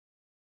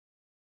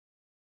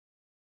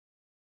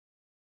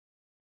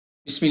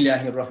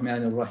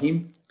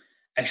Bismillahirrahmanirrahim.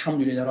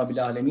 Elhamdülillahi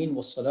Rabbil alemin.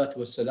 Ve salatu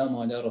ve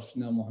selamu ala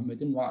Resulina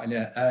Muhammedin ve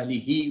ala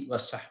alihi ve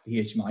sahbihi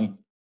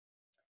ecmain.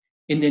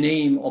 In the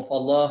name of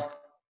Allah,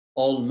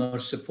 all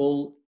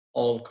merciful,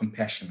 all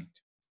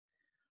compassionate.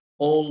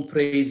 All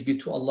praise be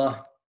to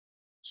Allah,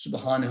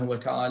 subhanahu wa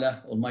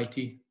ta'ala,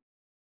 Almighty,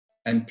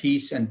 and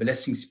peace and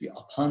blessings be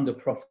upon the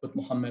Prophet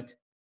Muhammad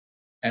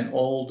and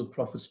all the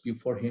prophets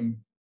before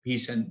him.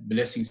 Peace and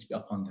blessings be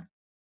upon them.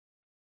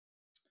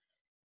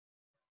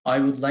 I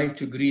would like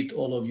to greet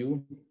all of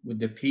you with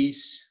the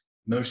peace,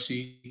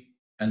 mercy,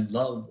 and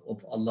love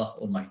of Allah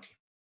Almighty.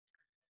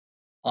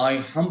 I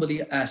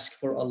humbly ask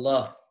for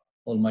Allah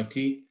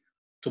Almighty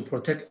to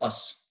protect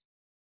us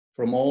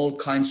from all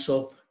kinds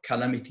of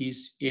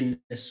calamities,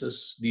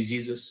 illnesses,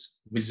 diseases,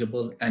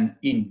 visible and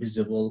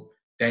invisible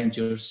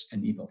dangers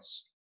and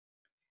evils.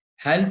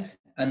 Help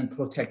and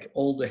protect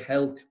all the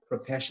health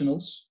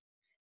professionals,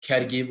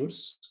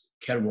 caregivers,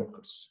 care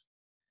workers.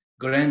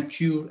 Grant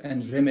cure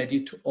and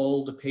remedy to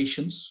all the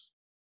patients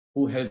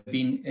who have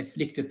been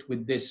afflicted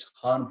with this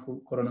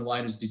harmful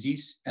coronavirus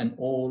disease and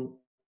all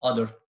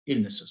other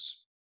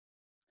illnesses.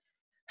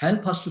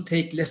 Help us to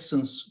take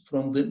lessons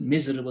from the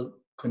miserable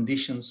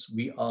conditions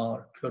we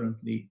are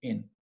currently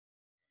in.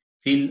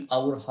 Fill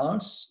our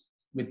hearts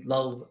with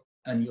love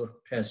and your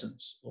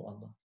presence, O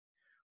Allah.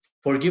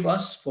 Forgive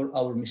us for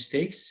our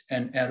mistakes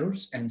and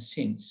errors and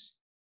sins.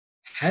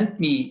 Help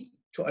me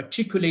to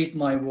articulate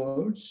my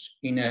words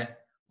in a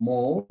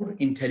more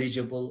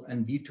intelligible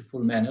and beautiful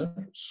manner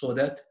so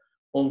that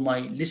all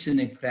my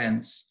listening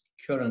friends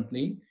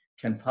currently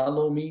can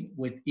follow me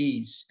with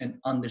ease and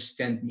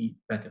understand me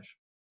better.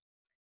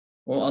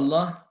 O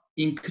Allah,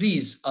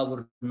 increase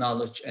our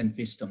knowledge and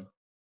wisdom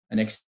and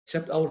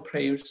accept our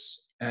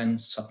prayers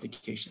and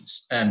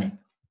supplications. Amen.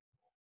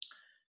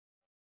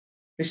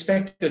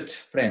 Respected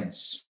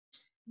friends,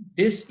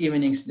 this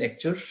evening's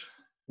lecture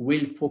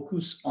will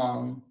focus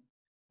on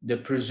the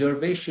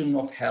preservation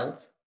of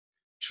health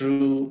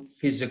through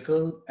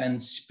physical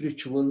and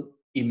spiritual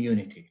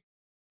immunity,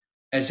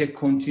 as a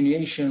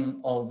continuation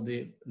of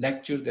the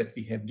lecture that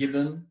we have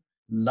given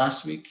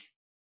last week,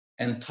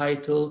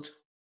 entitled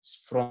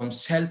From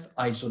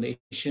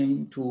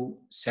Self-Isolation to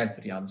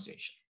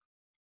Self-Realization.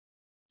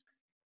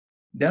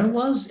 There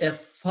was a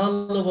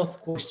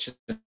follow-up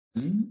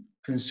question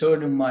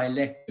concerning my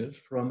lecture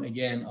from,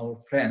 again,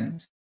 our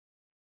friend,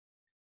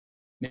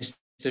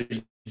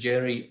 Mr.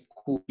 Jerry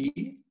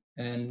Kupi,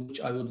 and which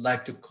I would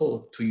like to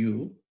quote to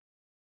you.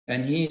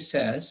 And he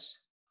says,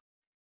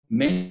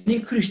 many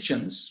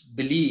Christians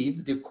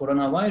believe the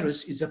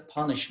coronavirus is a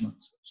punishment,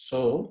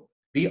 so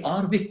we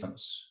are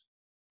victims.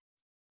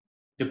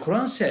 The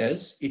Quran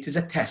says it is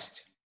a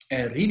test,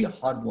 a really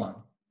hard one,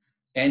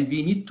 and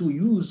we need to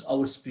use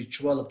our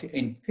spirituality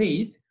and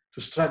faith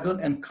to struggle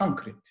and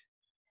conquer it.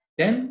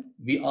 Then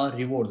we are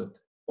rewarded.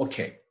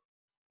 Okay.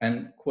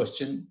 And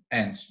question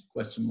ends,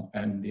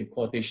 and the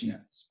quotation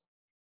ends.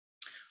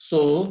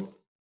 So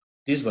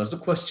this was the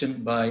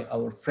question by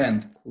our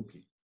friend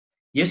Kupi.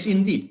 Yes,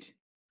 indeed.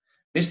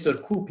 Mr.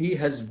 Kupi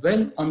has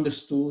well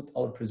understood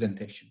our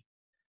presentation.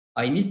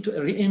 I need to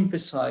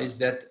re-emphasize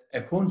that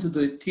according to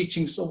the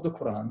teachings of the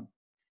Quran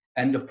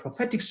and the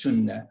prophetic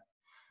Sunnah,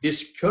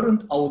 this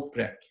current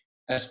outbreak,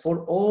 as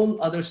for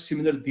all other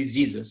similar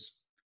diseases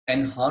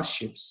and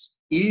hardships,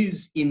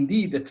 is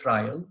indeed a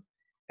trial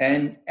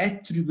and a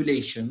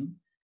tribulation,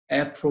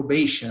 a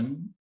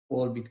probation,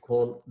 or we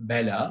call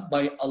bala,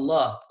 by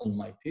Allah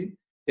Almighty,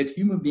 that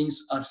human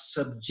beings are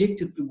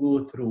subjected to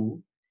go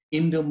through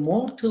in the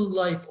mortal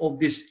life of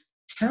this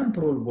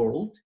temporal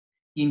world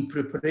in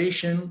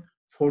preparation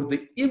for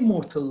the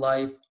immortal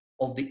life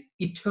of the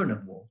eternal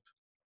world.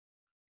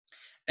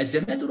 As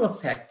a matter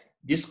of fact,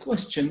 this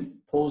question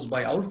posed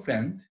by our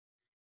friend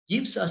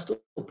gives us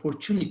the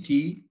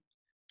opportunity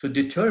to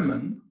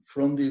determine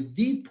from the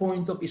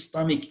viewpoint of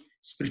Islamic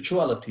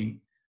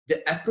spirituality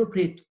the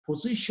appropriate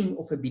position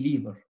of a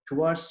believer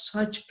towards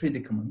such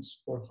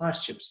predicaments or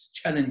hardships,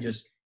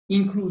 challenges,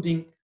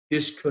 including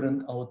this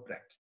current outbreak.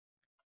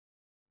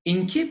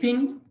 In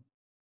keeping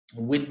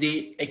with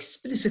the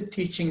explicit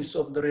teachings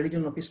of the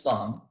religion of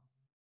Islam,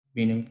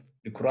 meaning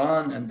the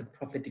Quran and the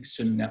prophetic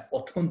Sunnah,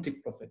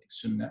 authentic prophetic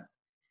Sunnah,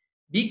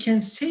 we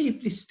can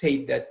safely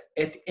state that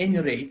at any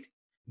rate,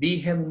 we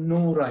have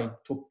no right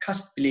to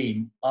cast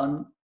blame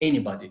on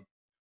anybody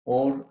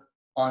or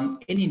on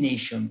any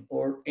nation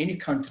or any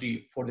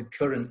country for the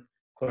current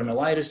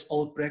coronavirus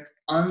outbreak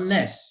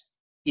unless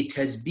it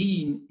has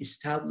been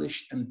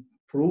established and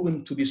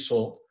proven to be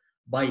so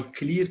by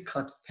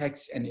clear-cut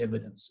facts and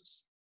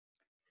evidences.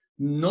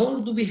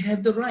 Nor do we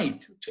have the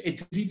right to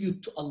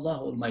attribute to Allah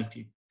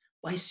Almighty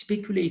by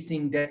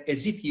speculating that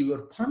as if He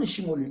were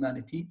punishing all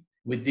humanity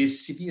with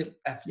this severe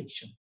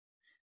affliction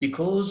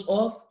because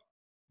of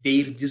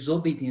their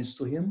disobedience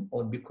to Him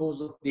or because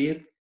of their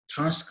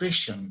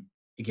transgression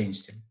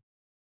against Him.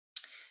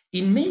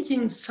 In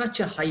making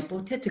such a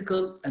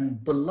hypothetical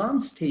and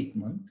blunt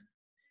statement,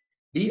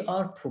 we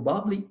are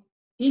probably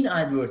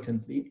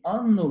inadvertently,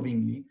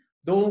 unknowingly,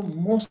 though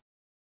most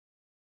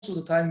of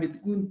the time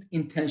with good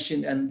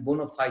intention and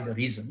bona fide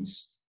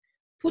reasons,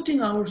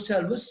 putting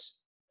ourselves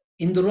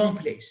in the wrong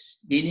place,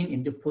 meaning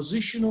in the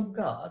position of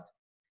God,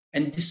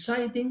 and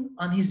deciding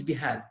on his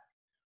behalf,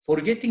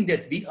 forgetting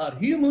that we are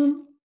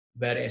human,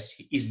 whereas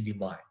he is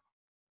divine.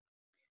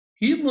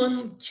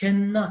 Human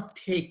cannot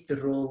take the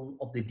role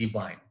of the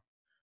divine,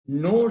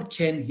 nor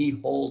can he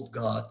hold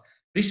God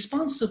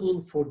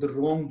responsible for the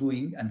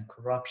wrongdoing and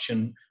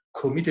corruption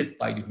committed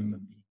by the human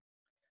being.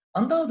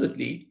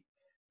 Undoubtedly,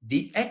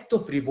 the act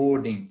of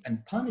rewarding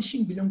and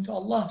punishing belongs to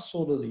Allah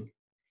solely.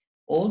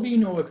 All we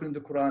know according to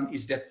the Quran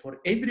is that for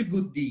every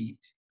good deed,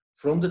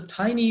 from the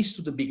tiniest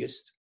to the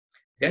biggest,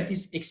 that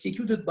is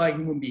executed by a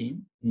human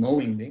being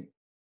knowingly,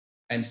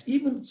 and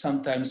even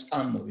sometimes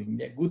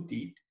unknowingly, a good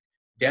deed,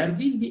 there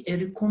will be a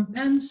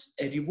recompense,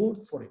 a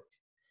reward for it,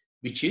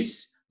 which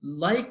is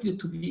likely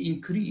to be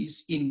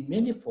increased in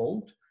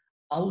manifold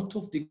out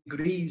of the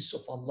grace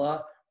of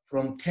Allah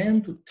from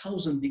 10 to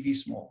 1,000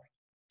 degrees more,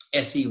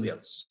 as he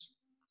wills.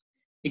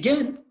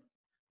 Again,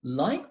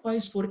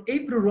 likewise, for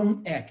every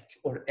wrong act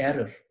or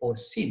error or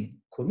sin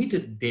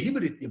committed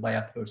deliberately by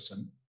a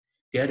person,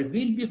 there will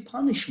be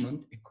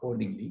punishment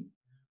accordingly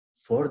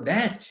for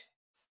that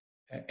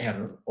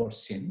error or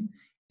sin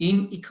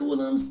in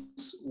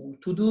equivalence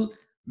to the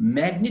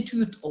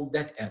magnitude of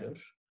that error,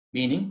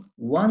 meaning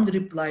one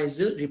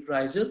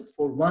reprisal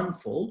for one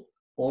fault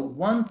or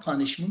one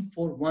punishment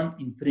for one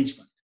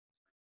infringement.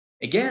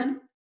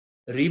 Again,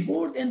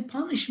 reward and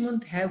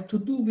punishment have to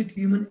do with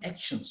human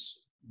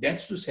actions.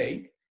 That's to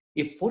say,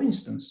 if, for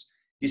instance,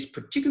 this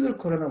particular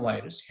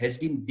coronavirus has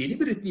been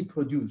deliberately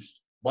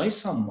produced by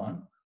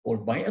someone or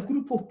by a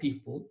group of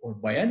people or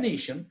by a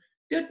nation,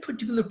 that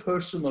particular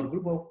person or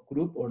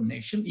group or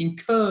nation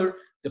incur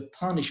the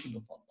punishment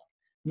of Allah,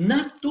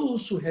 not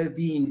those who have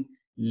been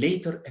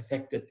later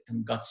affected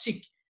and got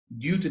sick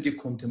due to the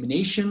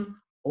contamination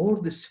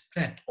or the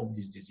spread of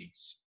this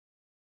disease.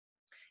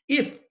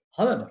 If,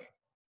 however,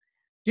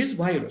 this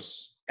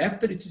virus,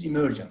 after its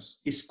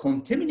emergence, is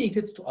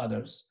contaminated to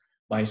others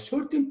by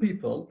certain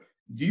people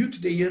due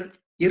to their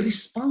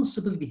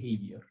irresponsible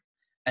behavior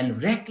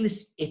and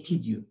reckless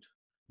attitude,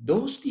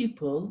 those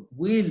people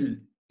will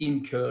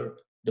incur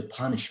the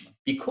punishment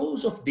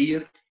because of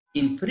their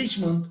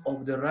infringement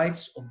of the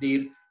rights of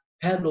their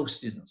fellow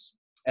citizens,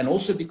 and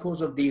also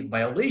because of their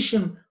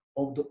violation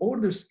of the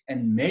orders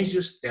and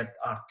measures that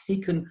are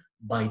taken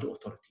by the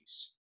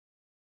authorities.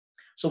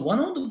 So one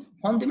of the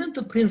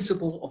fundamental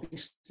principles of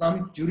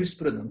Islamic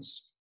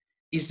jurisprudence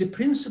is the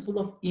principle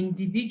of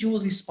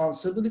individual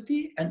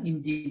responsibility and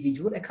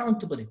individual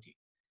accountability,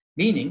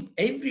 meaning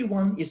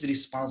everyone is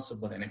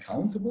responsible and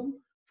accountable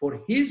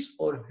for his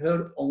or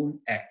her own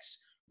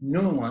acts.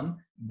 No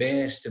one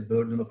bears the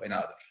burden of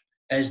another,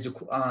 as the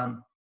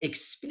Quran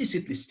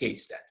explicitly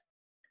states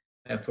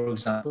that. For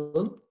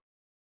example,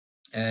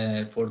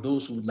 for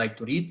those who would like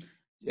to read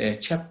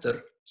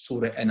chapter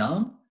Surah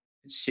An'am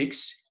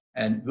 6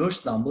 and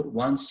verse number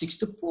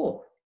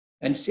 164,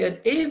 and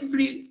said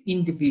every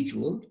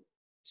individual,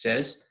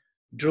 says,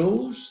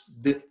 draws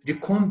the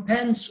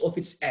recompense of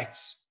its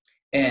acts,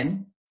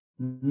 and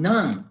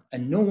no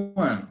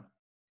one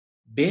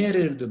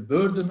bears the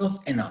burden of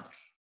another.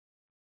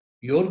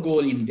 Your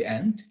goal in the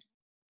end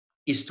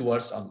is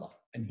towards Allah,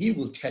 and He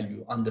will tell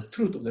you on the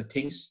truth of the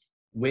things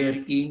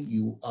wherein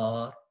you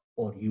are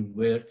or you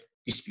were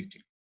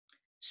disputing.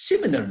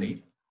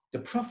 Similarly, the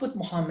Prophet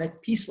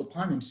Muhammad, peace be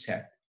upon him,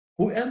 said,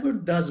 whoever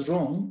does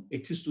wrong,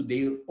 it is to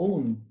their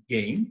own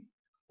gain.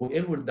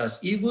 Whoever does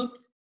evil,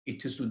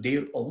 it is to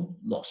their own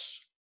loss.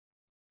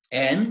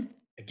 And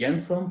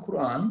again from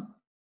Quran,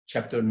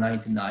 chapter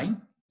 99,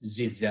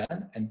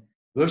 Zilzal, and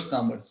verse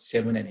number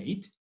 7 and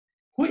 8,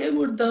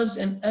 whoever does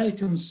an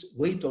atom's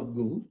weight of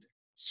good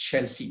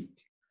shall see it.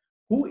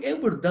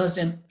 Whoever does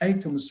an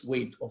atom's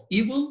weight of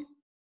evil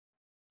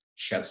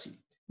shall see it.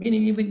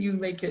 Meaning, even you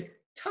make a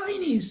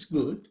tiniest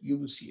good, you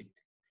will see it.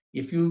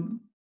 If you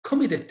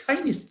commit a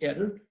tiniest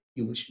error,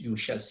 you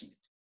shall see it.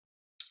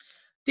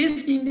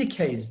 This being the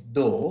case,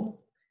 though,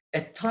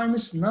 at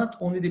times not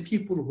only the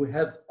people who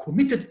have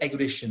committed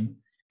aggression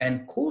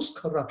and caused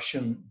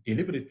corruption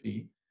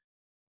deliberately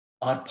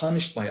are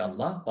punished by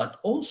Allah, but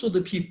also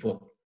the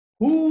people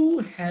who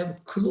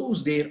have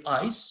closed their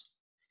eyes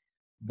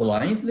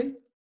blindly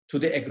to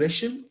the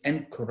aggression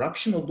and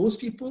corruption of those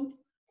people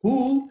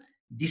who,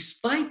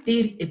 despite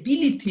their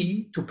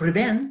ability to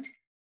prevent,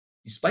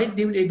 despite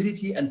their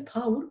ability and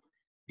power,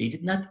 they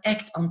did not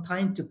act on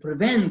time to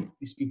prevent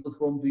these people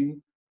from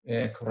doing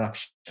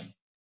corruption.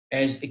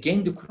 As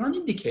again the Quran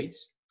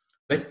indicates,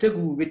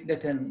 وَاتَّقُوا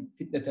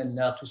فِتْنَةً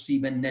لَا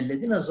تُصِيبَنَّ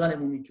الَّذِينَ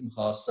ظَلَمُوا مِنكُمْ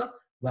خَاصَّةً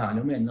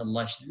وَاعْلَمُوا أَنَّ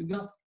اللَّهَ شَدِيدُ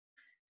الْعِقَابِ.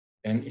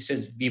 And it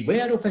says,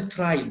 beware of a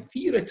trial,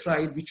 fear a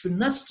trial, which will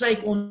not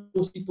strike on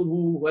those people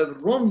who have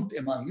wronged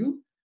among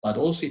you, but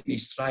also it may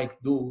strike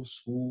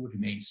those who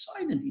remain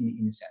silent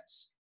in a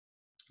sense.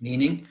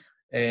 Meaning,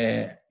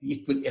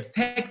 it will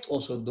affect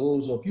also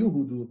those of you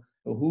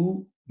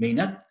who may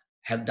not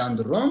have done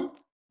the wrong,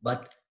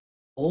 but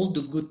all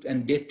the good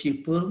and bad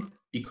people,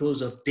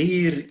 because of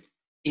their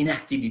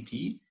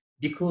inactivity,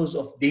 because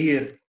of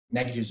their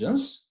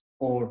negligence,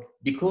 or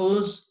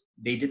because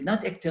they did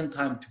not act in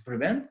time to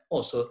prevent,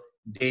 also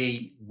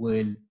they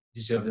will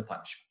deserve the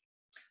punishment.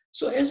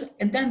 So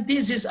and then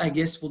this is, I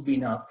guess, would be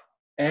enough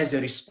as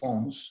a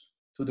response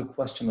to the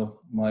question of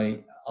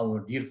our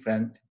dear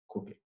friend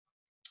Kubi.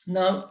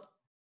 Now,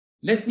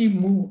 let me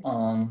move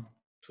on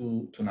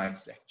to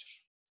tonight's lecture.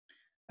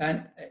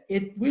 And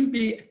it will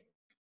be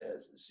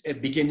a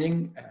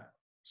beginning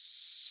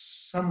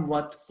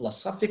somewhat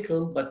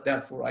philosophical, but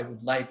therefore I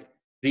would like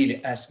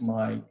really ask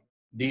my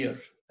dear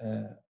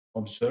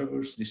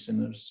observers,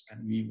 listeners,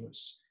 and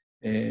viewers,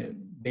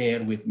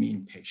 bear with me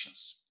in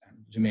patience and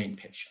remain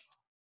patient,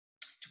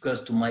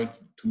 because to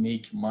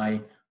make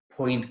my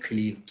point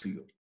clear to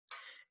you.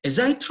 As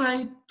I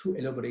tried to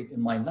elaborate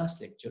in my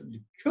last lecture,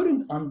 the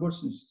current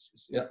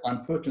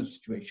unfortunate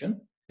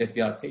situation that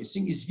we are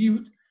facing is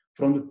viewed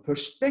from the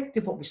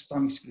perspective of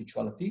Islamic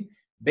spirituality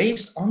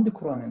based on the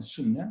Quran and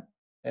Sunnah,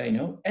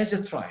 as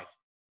a trial,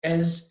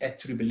 as a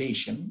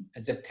tribulation,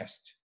 as a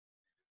test.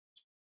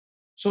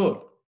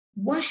 So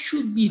what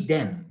should be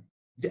then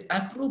the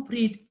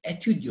appropriate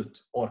attitude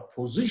or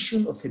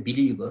position of a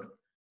believer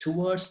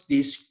towards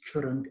this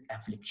current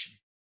affliction?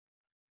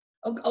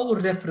 Our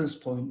reference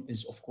point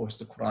is, of course,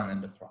 the Quran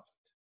and the Prophet,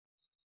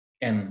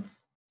 and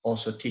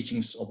also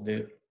teachings of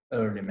the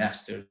early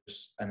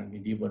masters and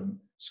medieval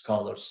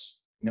scholars,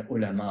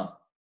 ulama,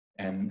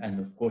 and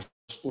of course,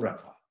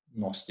 urafa,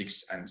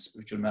 Gnostics and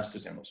spiritual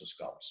masters and also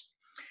scholars.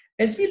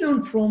 As we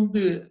learn from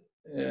the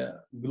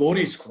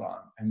glorious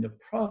Quran and the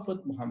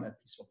Prophet Muhammad,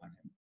 peace be upon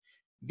him,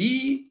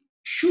 we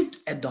should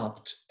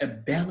adopt a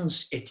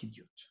balanced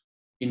attitude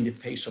in the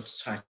face of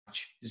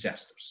such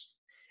disasters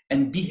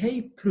and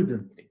behave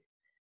prudently,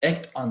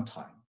 act on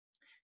time,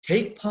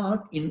 take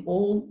part in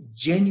all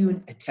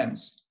genuine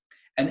attempts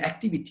and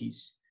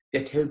activities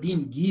that have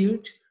been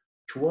geared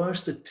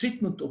towards the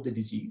treatment of the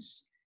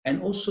disease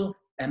and also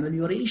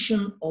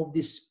amelioration of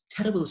this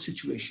terrible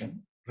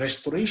situation,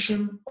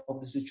 restoration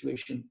of the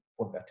situation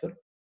for better.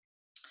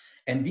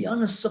 And we are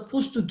not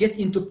supposed to get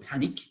into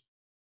panic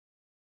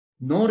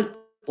nor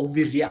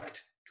overreact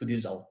to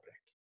this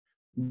outbreak,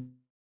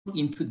 nor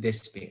into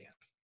despair,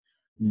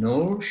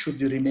 nor should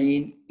we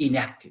remain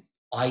inactive,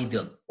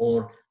 idle,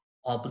 or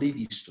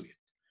oblivious to it,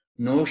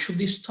 nor should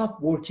we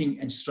stop working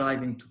and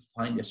striving to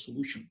find a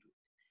solution to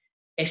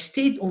it. A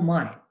state of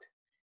mind,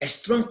 a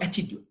strong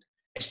attitude,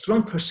 a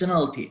strong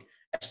personality,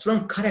 a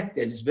strong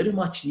character is very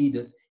much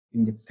needed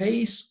in the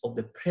face of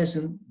the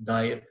present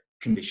dire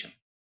condition.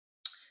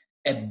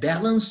 A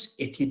balanced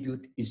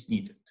attitude is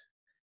needed.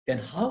 Then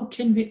how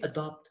can we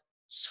adopt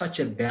such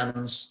a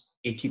balanced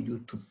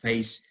attitude to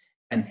face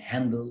and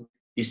handle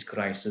this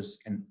crisis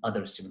and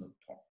other similar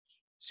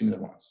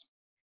ones?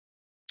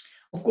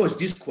 Of course,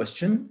 this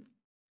question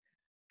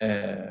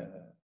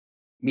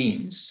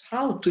means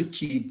how to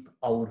keep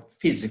our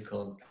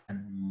physical and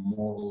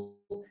moral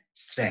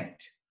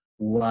strength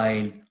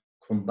while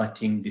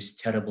combating this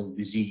terrible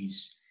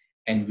disease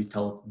and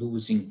without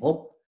losing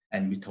hope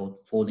and without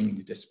falling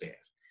into despair.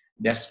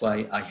 That's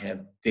why I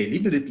have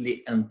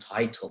deliberately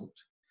entitled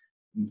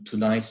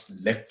tonight's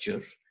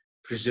lecture,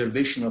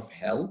 Preservation of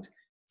Health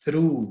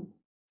Through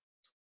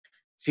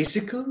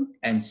Physical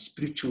and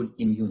Spiritual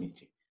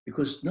Immunity.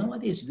 Because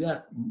nowadays we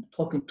are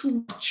talking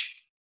too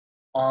much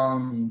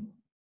on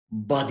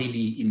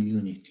bodily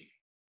immunity,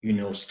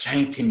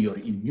 strengthen your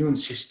immune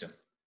system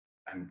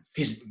and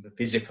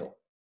physical.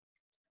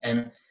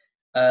 And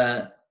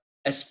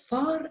as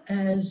far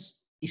as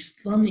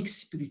Islamic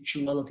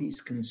spirituality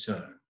is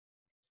concerned,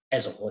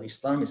 as a whole,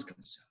 Islam is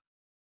concerned,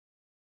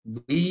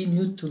 we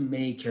need to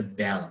make a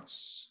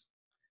balance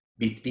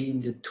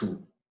between the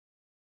two.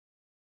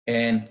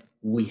 And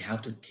we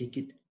have to take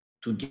it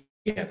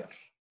together,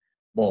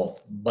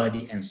 both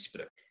body and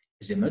spirit.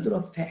 As a matter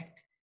of fact,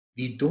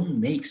 we don't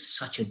make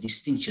such a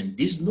distinction.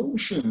 This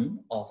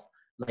notion of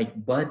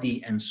like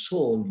body and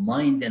soul,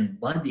 mind and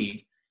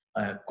body,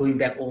 going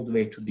back all the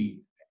way to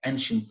the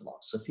ancient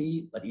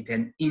philosophy, but it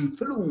had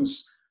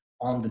influence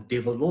on the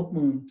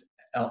development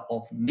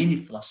of many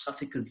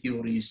philosophical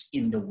theories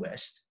in the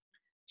West.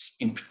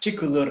 In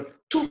particular,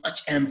 too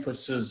much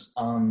emphasis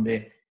on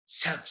the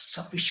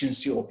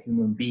self-sufficiency of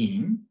human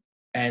being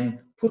and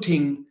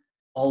putting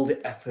all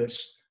the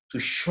efforts to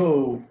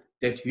show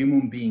that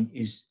human being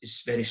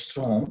is very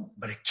strong,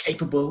 very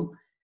capable,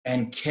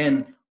 and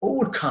can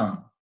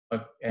overcome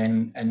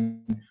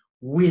and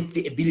with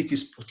the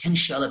abilities,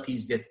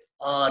 potentialities that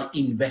are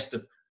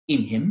invested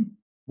in him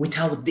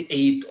without the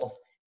aid of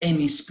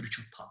any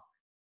spiritual power.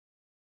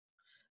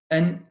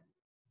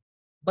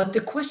 But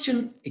the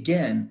question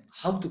again,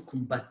 how to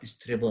combat this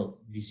terrible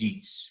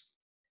disease?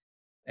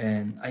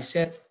 And I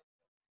said,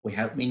 we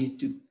need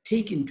to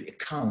take into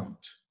account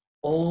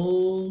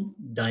all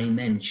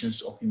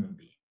dimensions of human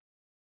being.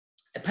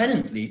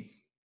 Apparently,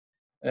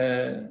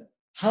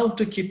 how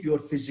to keep your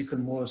physical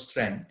moral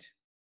strength?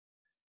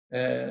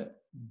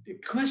 The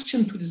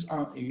question to this,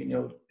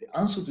 the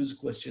answer to this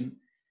question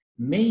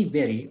may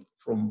vary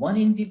from one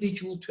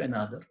individual to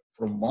another,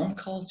 from one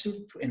culture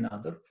to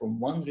another, from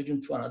one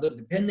region to another,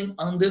 depending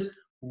on the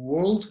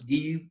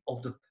worldview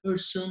of the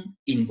person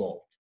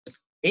involved.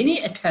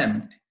 Any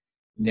attempt,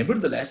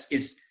 nevertheless,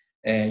 is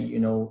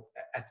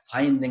at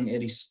finding a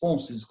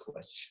response to this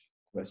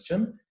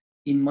question,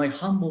 in my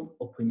humble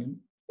opinion,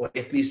 or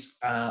at least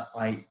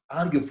I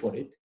argue for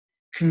it,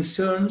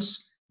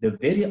 concerns the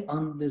very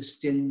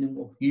understanding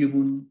of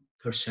human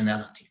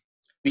personality,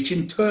 which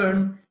in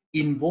turn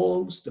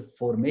involves the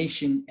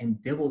formation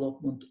and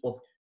development of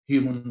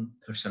human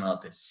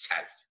personality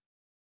self.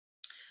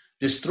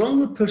 The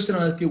stronger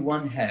personality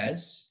one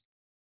has,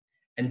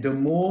 and the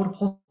more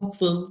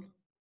hopeful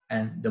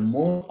and the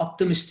more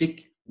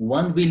optimistic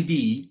one will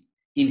be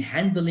in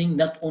handling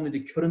not only the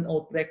current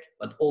outbreak,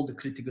 but all the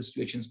critical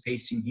situations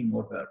facing him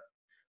or her.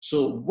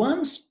 So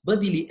one's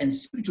bodily and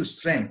spiritual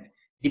strength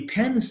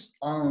depends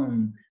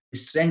on the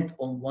strength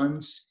of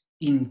one's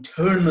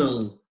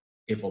internal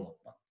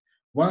development,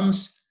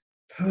 one's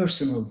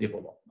personal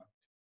development.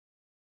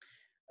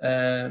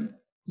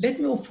 Let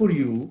me offer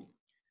you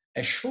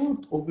a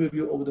short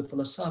overview of the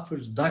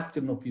philosopher's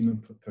doctrine of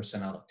human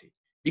personality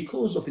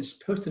because of its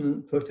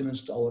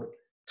pertinence to our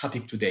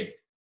topic today.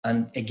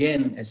 And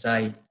again, as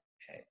I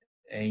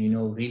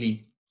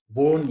really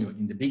warn you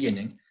in the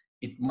beginning,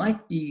 it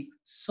might be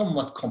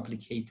somewhat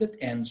complicated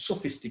and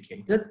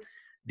sophisticated,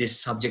 this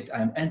subject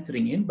I'm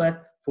entering in,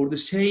 but for the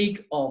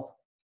sake of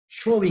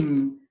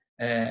showing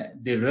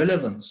the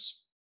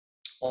relevance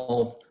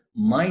of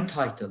my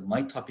title,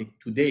 my topic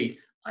today,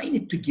 I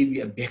need to give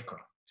you a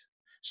background.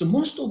 So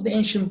most of the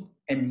ancient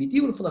and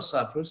medieval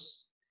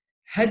philosophers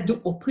had the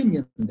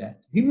opinion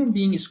that human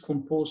being is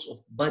composed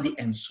of body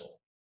and soul,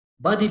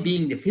 body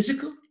being the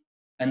physical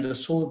and the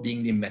soul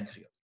being the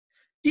material.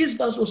 This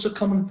was also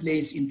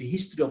commonplace in the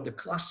history of the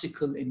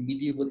classical and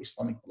medieval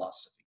Islamic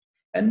philosophy.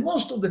 And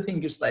most of the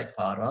thinkers like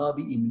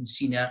Farabi, Ibn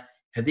Sina,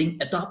 having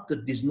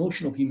adopted this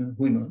notion of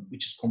human,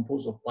 which is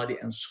composed of body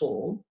and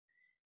soul,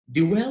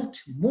 dwelt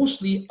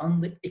mostly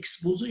on the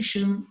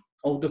exposition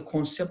of the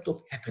concept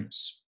of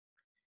happiness,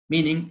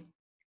 meaning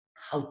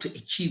how to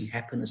achieve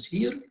happiness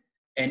here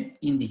and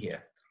in the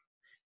hereafter.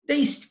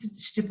 They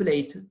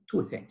stipulate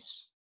two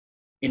things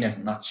in a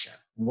nutshell.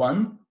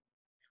 One,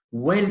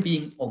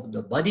 well-being of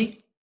the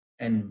body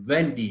and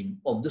well-being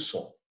of the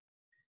soul,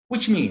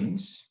 which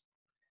means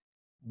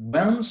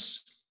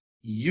once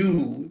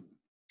you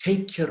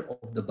take care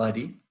of the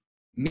body,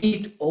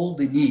 meet all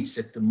the needs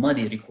that the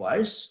body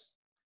requires,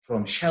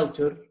 from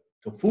shelter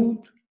to food,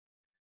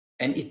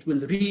 and it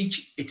will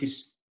reach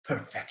its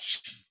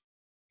perfection.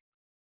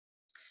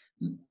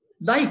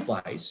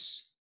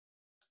 Likewise,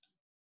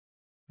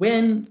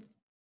 when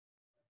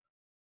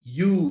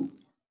you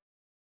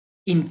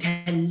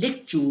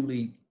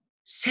intellectually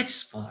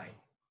satisfy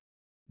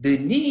the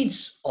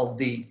needs of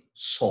the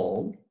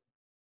soul,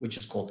 which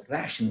is called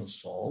rational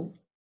soul,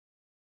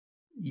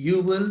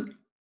 you will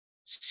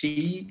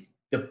see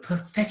the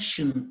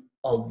perfection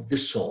of the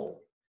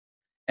soul.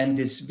 And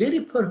this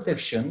very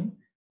perfection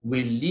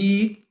will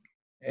lead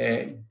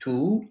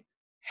to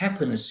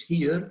happiness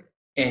here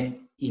and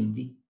in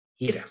the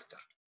hereafter.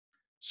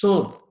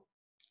 So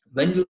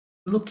when you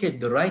look at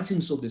the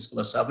writings of these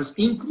philosophers,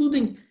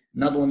 including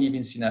not only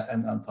Ibn Sina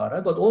and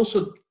Farabi, but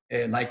also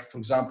like, for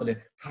example, a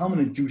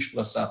prominent Jewish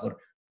philosopher,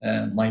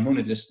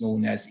 Maimonides,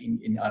 known as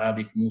in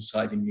Arabic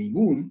Musa ibn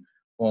Maymun,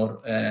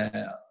 or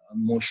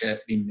Moshe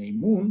bin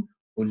Maymun,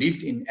 who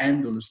lived in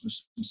Andalus,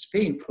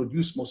 Spain,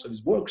 produced most of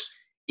his works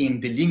in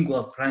the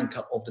lingua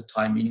franca of the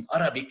time, meaning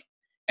Arabic,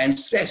 and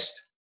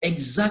stressed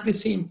exactly the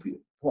same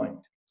point.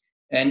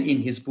 And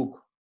in his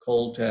book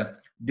called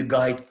The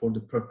Guide for the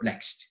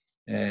Perplexed,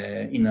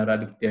 in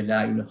Arabic,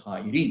 Dalail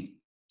al-Khairin,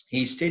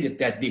 he stated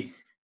that the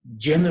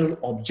general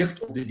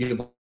object of the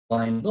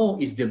divine law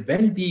is the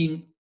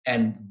well-being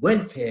and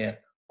welfare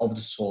of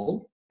the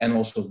soul, and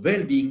also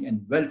well-being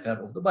and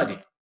welfare of the body.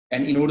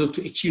 And in order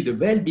to achieve the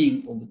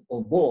well-being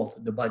of both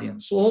the body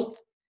and soul,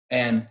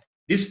 and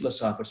these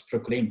philosophers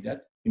proclaimed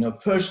that,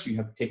 first you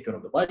have to take care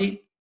of the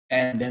body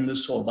and then the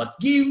soul, but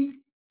give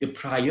the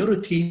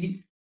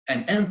priority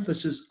and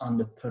emphasis on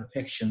the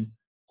perfection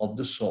of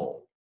the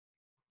soul.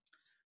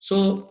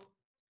 So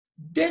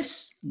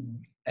this,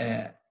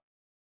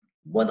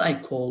 what I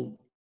call,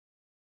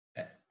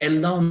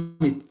 allow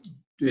me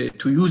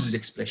to use this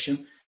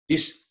expression,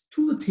 this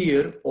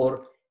two-tier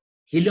or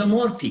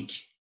heliomorphic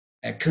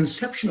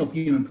conception of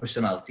human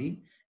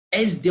personality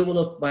as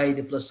developed by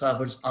the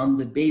philosophers on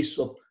the basis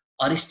of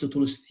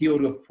Aristotle's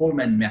theory of form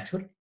and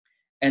matter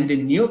and the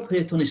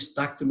Neoplatonist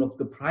doctrine of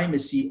the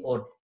primacy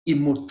or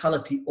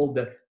immortality of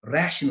the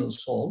rational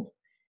soul,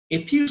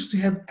 appears to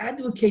have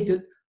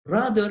advocated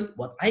rather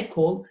what I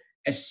call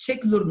a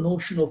secular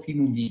notion of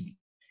human being,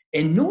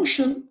 a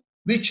notion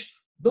which,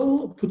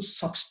 though puts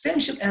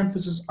substantial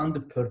emphasis on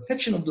the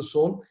perfection of the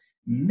soul,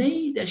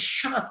 made a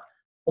sharp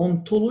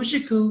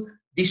ontological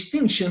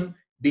distinction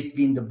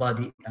between the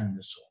body and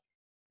the soul.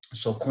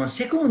 So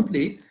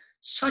consequently,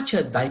 such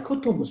a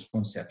dichotomous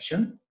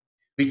conception,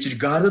 which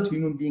regarded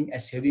human being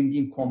as having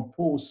been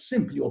composed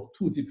simply of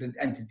two different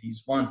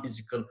entities, one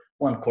physical,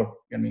 one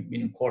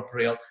meaning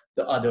corporeal,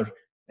 the other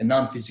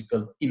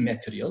non-physical,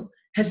 immaterial,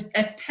 has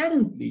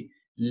apparently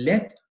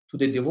led to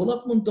the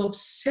development of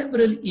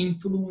several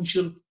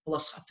influential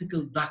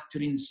philosophical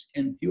doctrines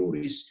and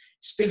theories,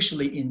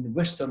 especially in the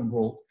Western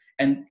world,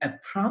 and a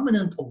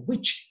prominent of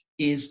which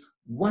is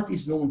what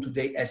is known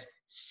today as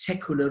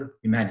secular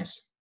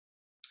humanism.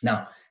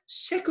 Now,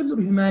 secular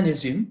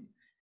humanism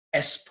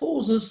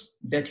exposes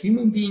that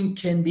human being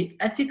can be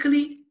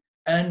ethically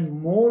and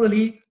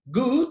morally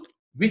good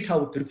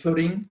without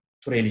referring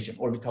to religion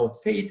or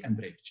without faith and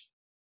religion.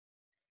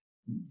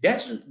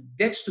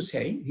 That's to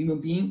say, human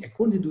being,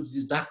 according to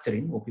this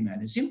doctrine of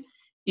humanism,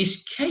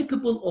 is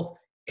capable of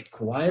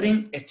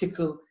acquiring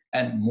ethical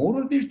and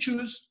moral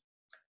virtues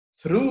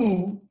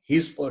through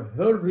his or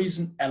her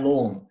reason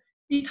alone,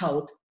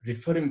 without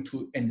referring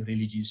to any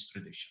religious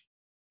tradition.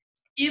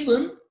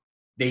 Even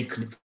they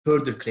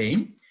further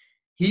claim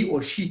he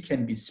or she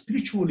can be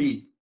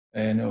spiritually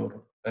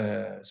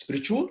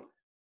spiritual,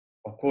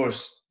 of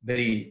course,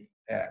 very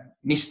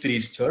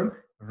mysterious term,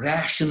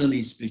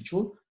 rationally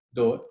spiritual,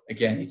 though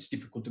again it's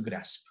difficult to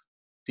grasp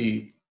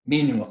the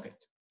meaning of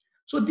it.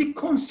 So the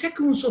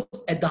consequence of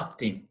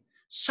adopting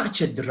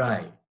such a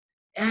dry,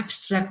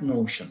 abstract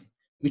notion,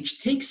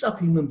 which takes up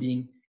human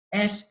being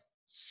as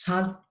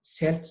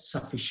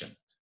self-sufficient,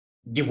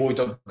 devoid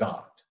of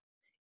God,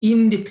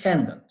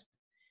 independent,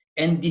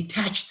 and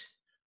detached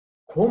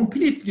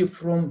completely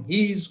from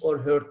his or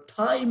her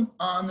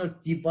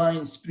time-honored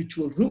divine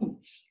spiritual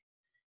roots,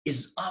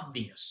 is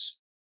obvious.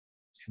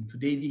 And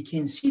today we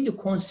can see the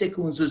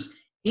consequences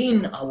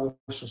in our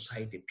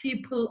society.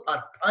 People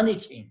are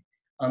panicking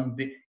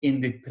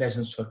in the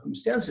present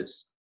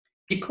circumstances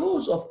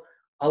because of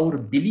our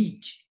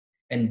bleak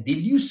and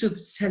delusive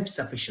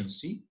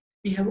self-sufficiency.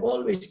 We have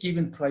always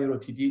given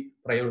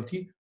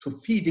priority to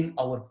feeding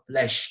our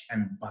flesh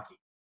and body,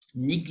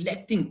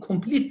 neglecting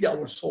completely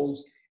our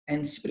souls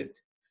and spirit,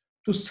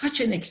 to such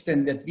an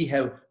extent that we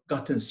have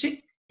gotten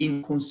sick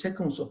in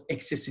consequence of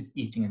excessive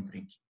eating and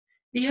drinking.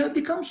 We have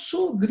become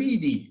so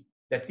greedy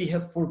that we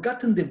have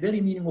forgotten the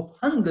very meaning of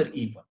hunger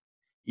even.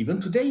 Even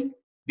today,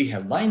 we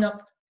have lined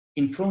up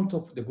in front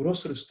of the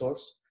grocery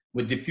stores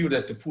with the fear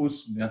that the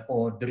foods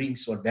or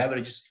drinks or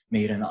beverages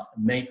may run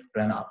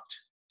out.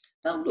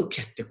 Now look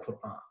at the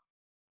Quran,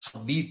 how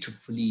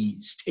beautifully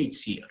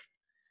states here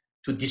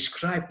to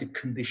describe the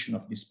condition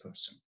of this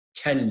person.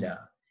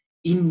 Kalla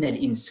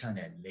innal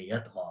insana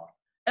layatgha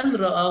an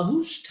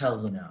ra'ahu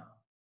istaghna.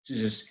 This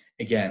is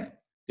again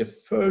the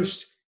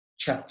first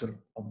chapter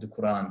of the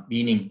Quran,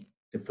 meaning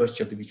the first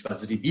chapter which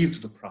was revealed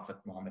to the Prophet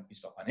Muhammad peace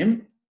be upon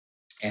him,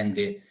 and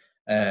the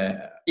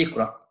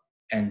Iqra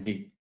and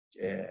the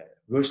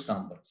verse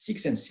number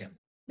 6 and 7.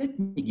 Let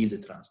me give the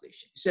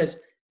translation. It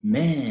says,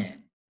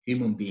 man,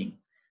 human being,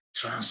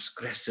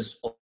 transgresses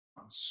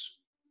once.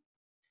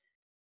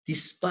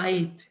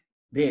 Despite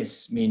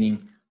this,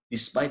 meaning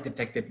despite the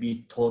fact that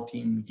we taught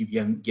him, we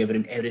gave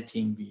him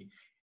everything, we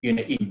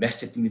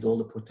invested him with all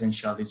the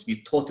potentialities,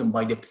 we taught him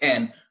by the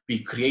pen, we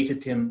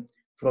created him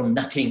from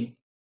nothing.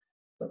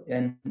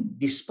 And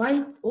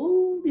despite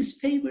all these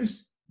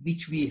favors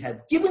which we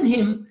have given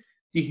him,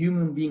 the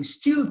human being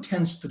still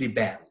tends to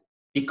rebel.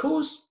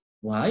 Because,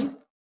 why?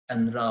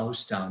 And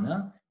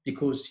Rahustana,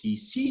 because he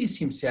sees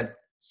himself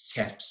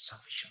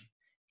self-sufficient.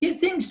 He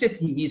thinks that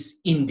he is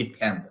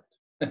independent,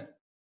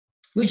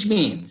 which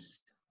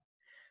means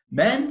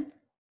man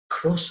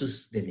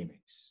crosses the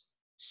limits.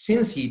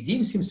 Since he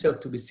deems himself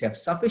to be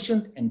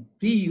self-sufficient and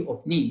free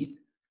of need,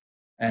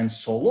 and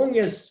so long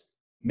as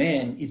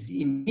man is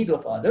in need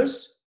of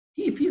others,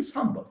 he feels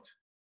humbled.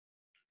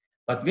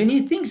 But when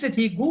he thinks that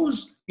he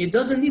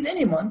doesn't need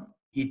anyone,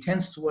 he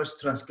tends towards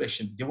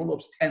transgression,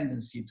 develops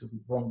tendency to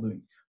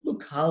wrongdoing.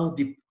 Look how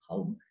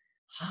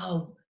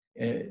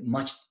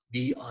much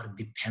we are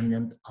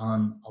dependent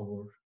on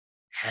our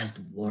health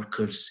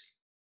workers,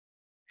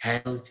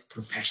 health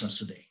professionals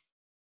today.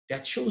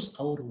 That shows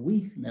our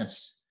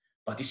weakness,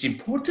 but it's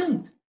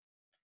important.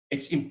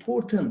 It's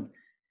important,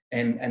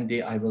 and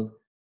I will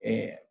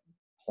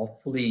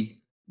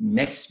hopefully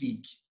next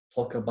week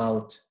talk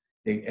about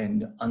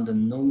on the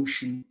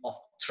notion of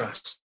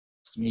trust,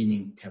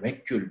 meaning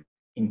tawakkul,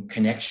 in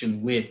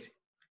connection with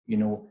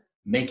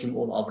making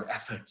all our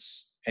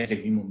efforts as a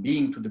human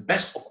being to the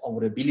best of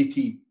our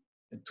ability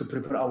to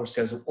prepare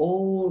ourselves for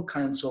all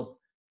kinds of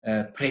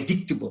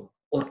predictable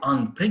or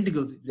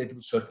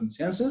unpredictable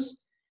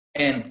circumstances,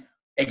 and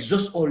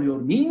exhaust all your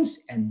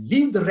means and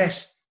leave the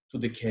rest to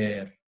the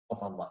care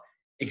of Allah.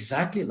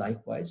 Exactly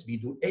likewise, we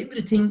do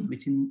everything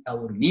within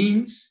our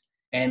means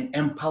and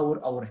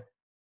empower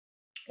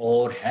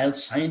our health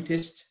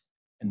scientists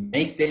and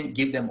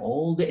give them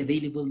all the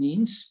available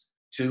means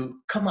to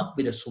come up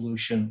with a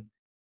solution.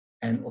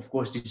 And of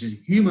course, this is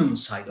the human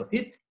side of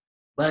it,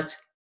 but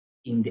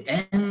in the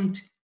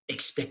end,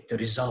 expect the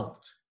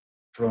result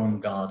from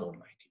God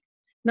Almighty.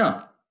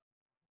 Now,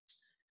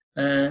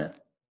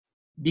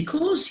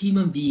 because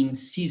human being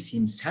sees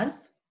himself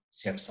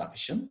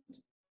self-sufficient,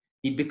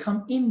 he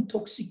becomes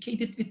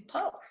intoxicated with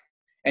power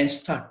and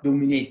start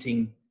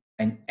dominating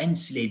and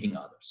enslaving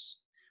others.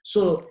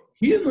 So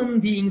human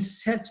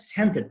beings'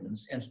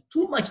 self-centeredness and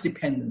too much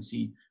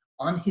dependency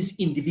on his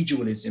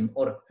individualism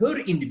or her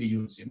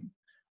individualism,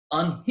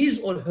 on his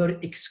or her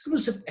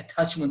exclusive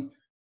attachment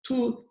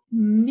to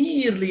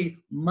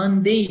merely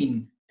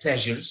mundane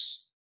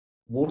pleasures,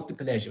 worldly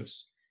pleasures,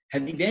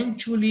 have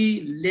eventually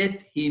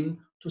led him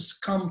to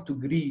succumb to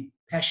greed,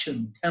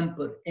 passion,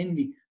 temper,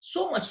 envy,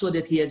 so much so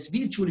that he has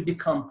virtually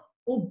become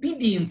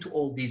obedient to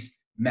all these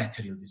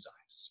material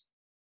desires.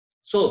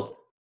 So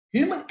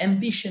human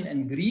ambition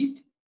and greed,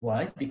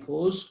 why?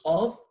 Because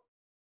of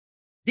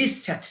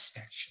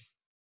dissatisfaction,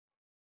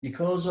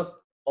 because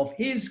of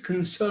his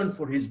concern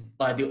for his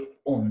body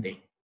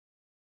only.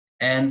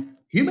 And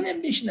human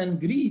ambition and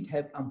greed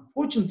have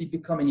unfortunately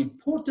become an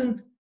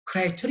important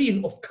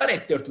criterion of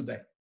character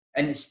today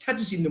and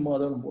status in the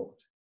modern world.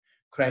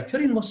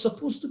 Criterion was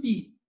supposed to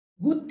be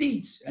good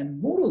deeds and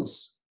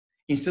morals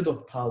instead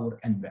of power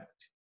and wealth.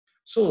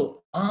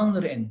 So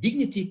honor and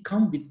dignity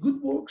come with good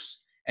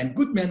works and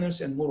good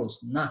manners and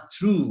morals, not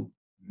through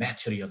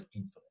material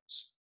influence.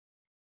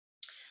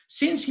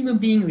 Since human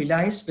being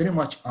relies very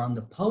much on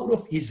the power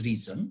of his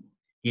reason,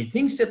 he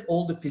thinks that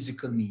all the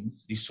physical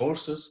means,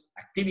 resources,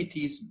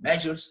 activities,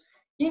 measures,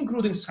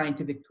 including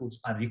scientific tools,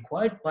 are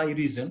required by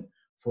reason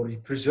for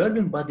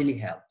preserving bodily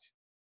health.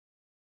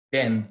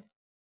 Then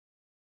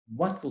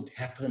what would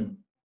happen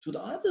to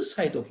the other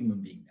side of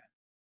human being then?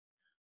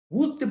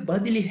 Would the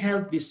bodily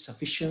health be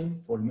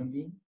sufficient for human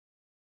being?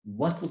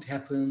 What would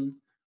happen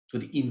to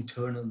the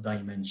internal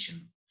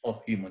dimension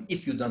of human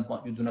if you do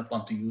not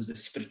want to use the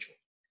spiritual?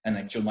 And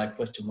actually my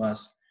question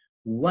was,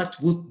 what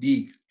would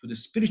be to the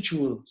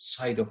spiritual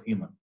side of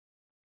human?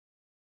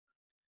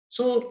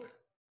 So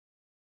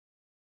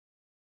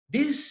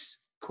this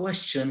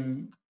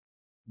question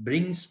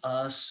brings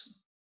us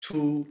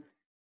to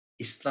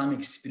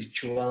Islamic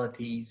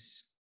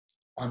spirituality's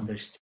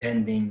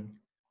understanding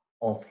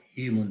of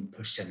human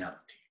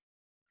personality.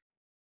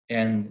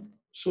 And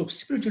so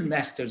spiritual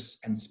masters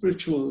and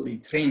spiritually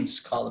trained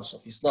scholars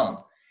of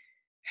Islam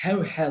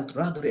have held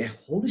rather a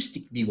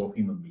holistic view of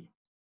human being,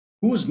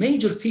 whose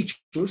major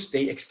features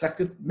they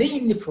extracted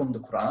mainly from the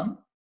Quran,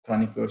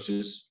 Quranic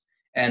verses,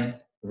 and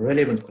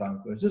relevant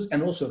Quranic verses,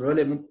 and also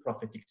relevant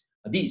prophetic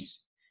hadith.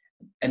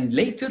 And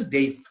later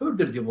they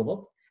further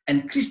develop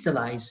and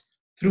crystallize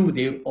through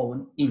their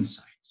own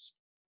insights.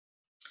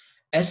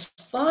 As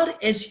far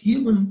as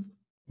human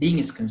being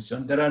is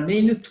concerned, there are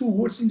mainly two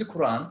words in the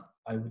Quran.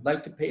 I would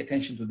like to pay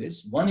attention to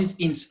this. One is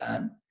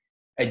insan,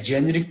 a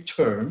generic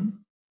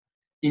term,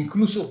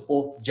 inclusive of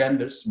both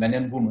genders, men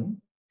and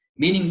women,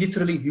 meaning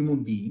literally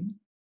human being,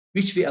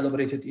 which we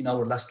elaborated in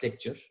our last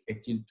lecture,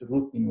 actually the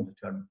root meaning of the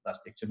term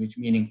last lecture, which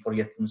meaning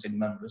forgetfulness and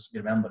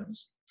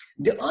remembrance.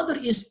 The other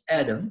is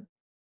Adam,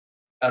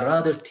 a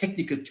rather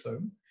technical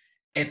term,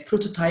 a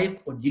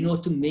prototype or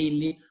denoting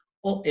mainly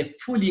of a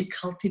fully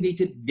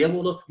cultivated,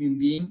 developed human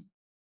being,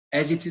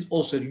 as it is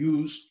also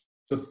used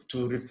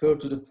to refer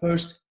to the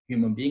first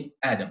human being,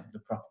 Adam, the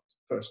prophet,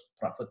 first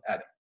prophet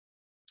Adam.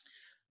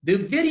 The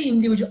very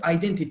individual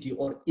identity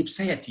or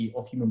ipsiety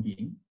of human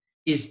being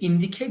is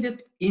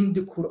indicated in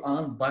the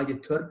Quran by the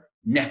term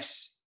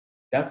nafs.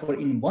 Therefore,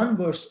 in one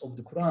verse of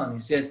the Quran,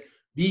 it says,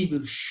 we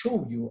will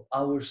show you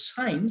our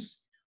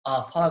signs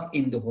afar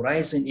in the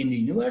horizon in the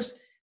universe,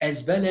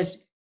 as well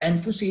as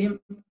anfusihim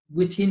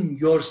within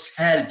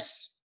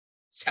yourselves.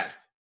 Self.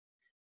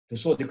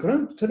 So the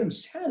Quran term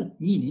self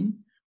meaning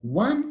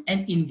one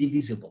and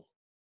indivisible.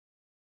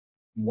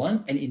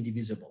 One and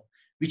indivisible,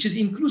 which is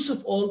inclusive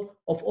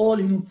of all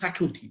human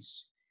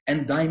faculties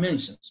and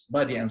dimensions,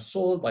 body and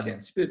soul, body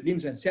and spirit,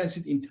 limbs and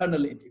senses,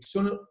 internal and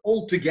external,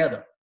 all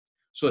together.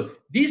 So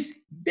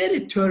this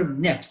very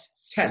term nafs,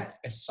 self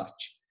as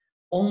such,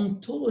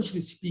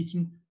 ontologically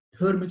speaking,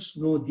 permits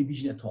no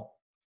division at all.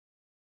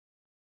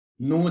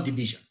 No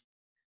division.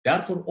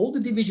 Therefore, all the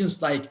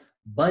divisions like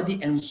body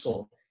and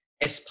soul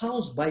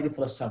espoused by the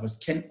philosophers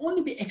can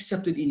only be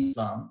accepted in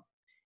Islam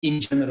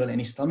in general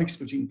and Islamic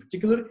spirituality in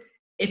particular,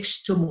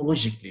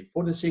 epistemologically,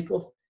 for the sake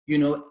of,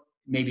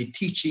 maybe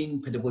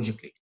teaching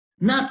pedagogically,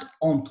 not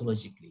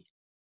ontologically.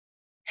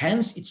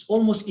 Hence, it's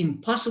almost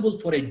impossible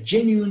for a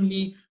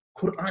genuinely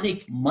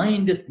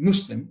Quranic-minded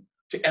Muslim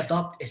to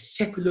adopt a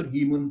secular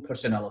human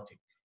personality,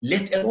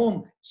 let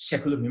alone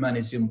secular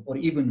humanism or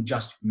even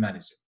just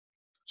humanism.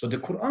 So the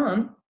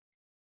Quran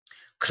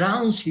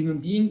crowns human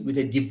being with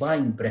a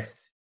divine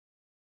breath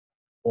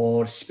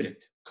or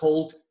spirit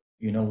called,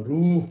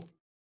 ruh,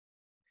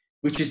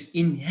 which is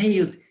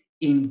inhaled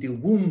in the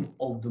womb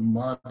of the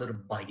mother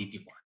by the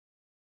divine.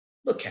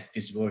 Look at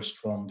this verse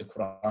from the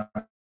Quran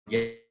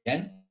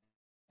again.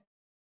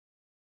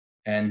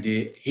 And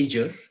the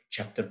Hijr,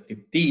 chapter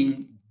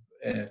 15,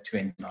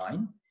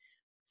 29.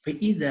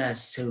 فَإِذَا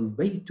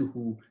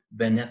سَوَّيْتُهُ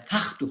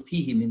وَنَفَخْتُ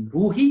فِيهِ مِنْ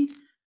رُوحِي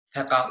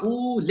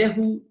فَقَعُوا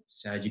لَهُ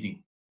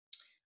سَاجِدِينَ.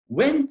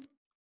 When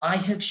I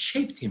have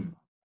shaped him,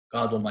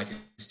 God Almighty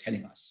is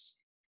telling us,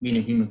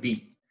 meaning human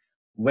being,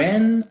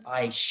 when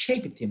I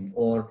shaped him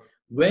or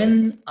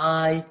when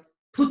I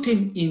put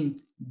him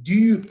in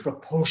due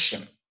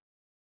proportion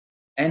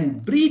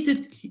and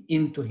breathed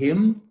into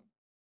him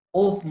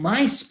of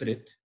my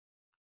spirit,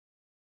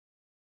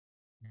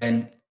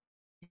 then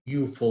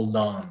you fall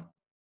down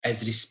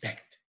as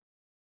respect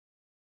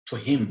to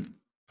him,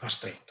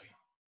 prostrate to him.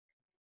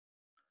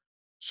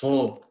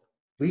 So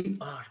we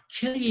are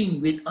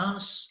carrying with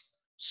us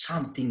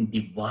something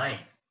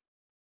divine,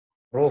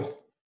 bro,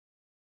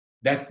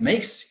 that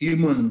makes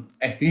human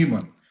a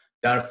human.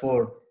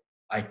 Therefore,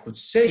 I could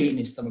say in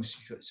Islamic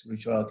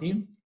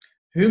spirituality,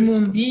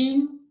 human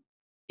being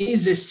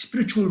is a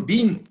spiritual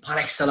being par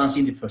excellence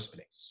in the first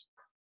place.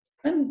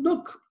 And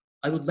look,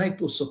 I would like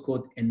to also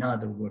quote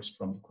another verse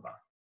from the Quran.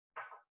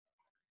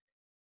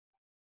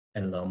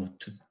 Allow me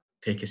to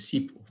take a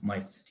sip of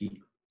my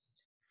tea.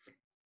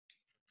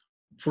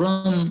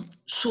 From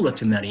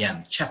Surah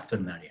Maryam, chapter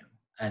Maryam.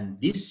 And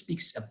this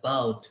speaks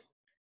about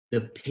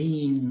the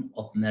pain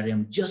of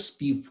Maryam just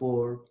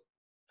before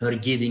her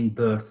giving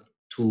birth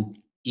to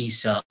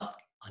Isa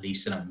alayhi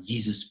salam,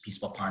 Jesus, peace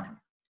be upon him.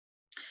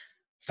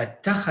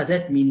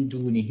 فاتخذت من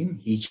دونهم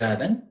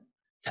حجابا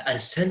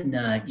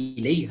فأرسلنا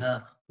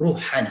إليها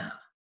روحنا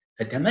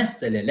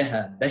فتمثل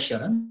لها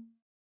بشرا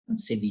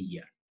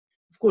سويا.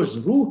 Of course,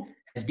 ruh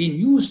has been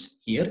used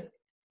here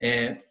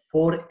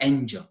for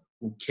angel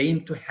who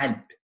came to help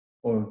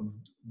or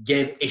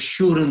gave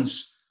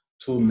assurance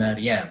to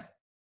Maryam.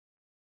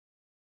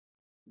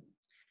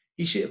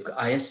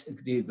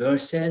 The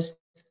verse says,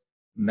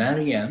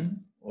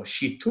 Maryam, or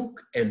she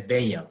took a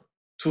veil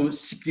to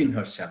screen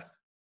herself,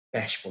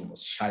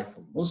 bashfulness,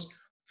 shyfulness,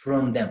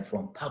 from them,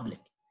 from public.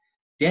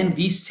 Then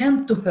we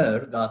sent to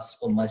her, God's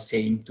Almighty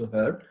saying to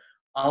her,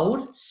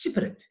 our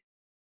spirit,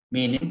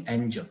 meaning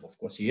angel, of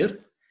course, here.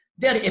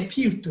 There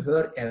appeared to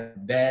her a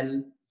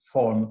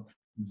well-formed,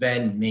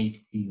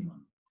 well-made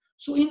human.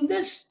 So in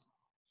this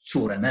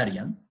Surah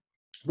Maryam,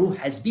 Ruh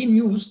has been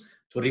used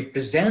to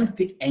represent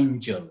the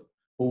angel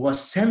who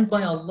was sent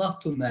by Allah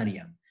to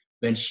Maryam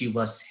when she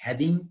was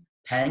having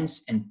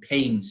pangs and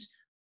pains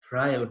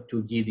prior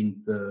to giving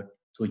birth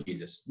to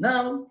Jesus.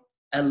 Now,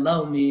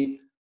 allow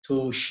me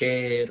to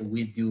share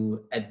with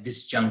you at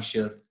this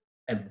juncture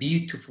a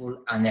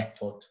beautiful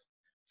anecdote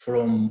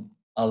from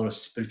our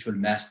spiritual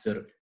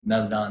master,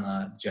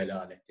 Mawlana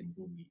Jalaluddin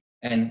Rumi.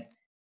 And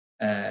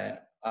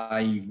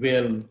I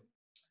will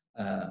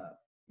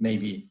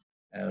maybe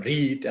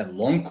read a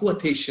long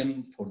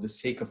quotation for the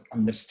sake of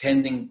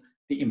understanding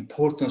the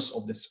importance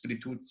of the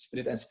spirit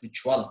and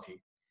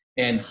spirituality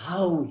and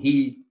how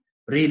he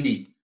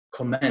really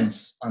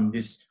comments on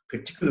this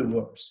particular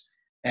verse.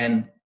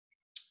 And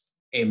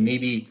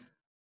maybe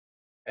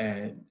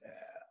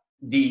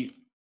the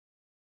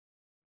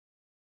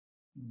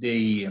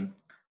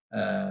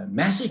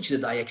message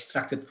that I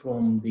extracted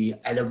from the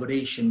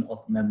elaboration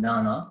of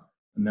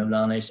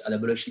Mawlana's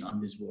elaboration on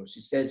this verse.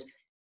 It says,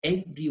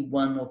 every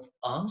one of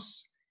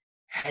us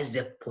has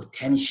a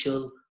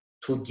potential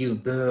to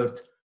give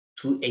birth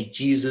to a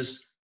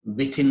Jesus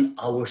within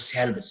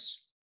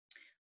ourselves,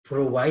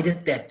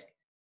 provided that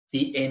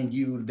we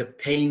endure the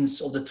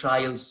pains of the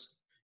trials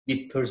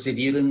with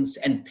perseverance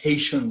and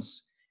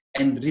patience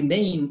and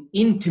remain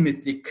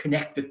intimately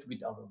connected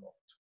with our Lord.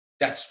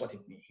 That's what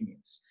it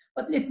means.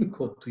 But let me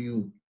quote to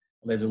you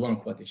a long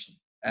quotation.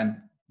 And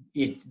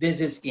this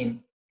is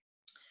in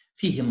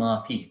Fihi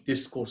Ma Fi,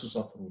 Discourses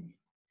of Rumi.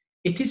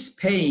 It is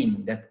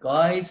pain that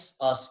guides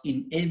us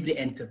in every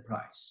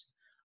enterprise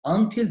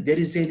until there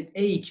is an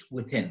ache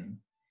within,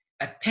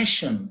 a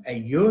passion, a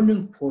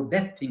yearning for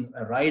that thing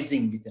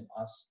arising within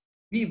us.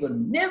 We will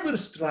never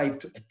strive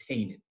to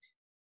attain it.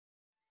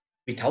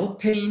 Without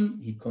pain,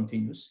 he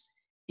continues,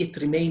 it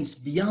remains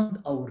beyond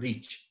our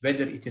reach,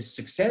 whether it is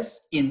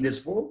success in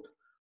this world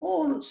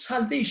or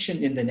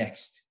salvation in the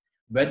next,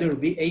 whether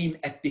we aim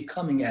at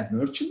becoming a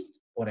merchant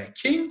or a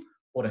king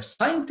or a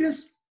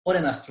scientist or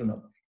an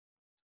astronomer.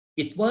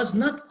 It was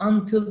not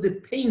until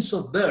the pains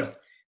of birth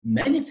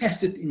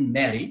manifested in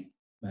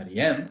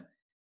Maryam,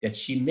 that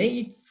she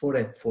made for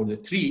the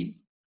tree.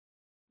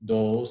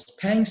 Those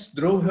pangs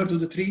drove her to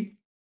the tree.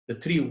 The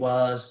tree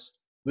was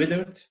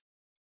withered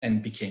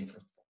and became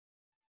fruitful.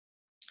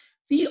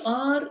 We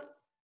are,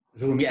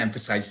 Rumi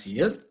emphasizes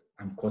here,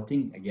 I'm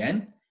quoting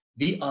again,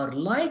 we are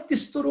like the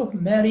story of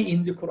Mary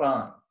in the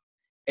Quran.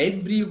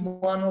 Every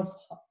one of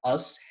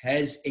us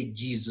has a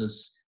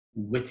Jesus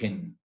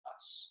within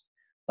us.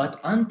 But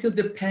until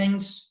the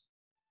pains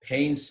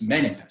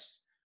manifest,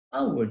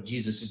 our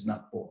Jesus is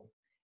not born.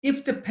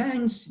 If the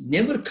pangs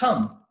never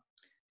come,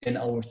 then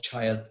our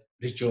child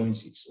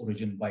rejoins its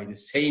origin by the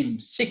same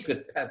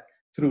secret path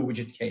through which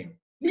it came,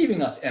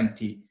 leaving us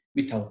empty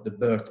without the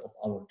birth of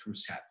our true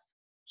self.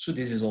 So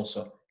this is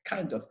also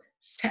kind of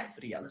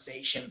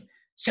self-realization,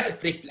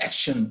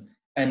 self-reflection,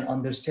 and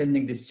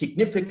understanding the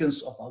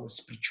significance of our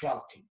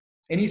spirituality.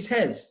 And he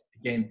says,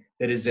 again,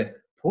 there is a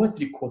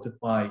poetry quoted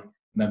by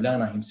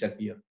Mawlana himself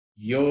here,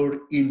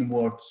 your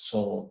inward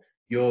soul,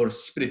 your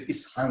spirit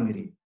is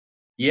hungry,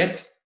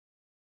 yet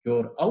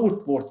your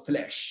outward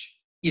flesh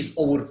is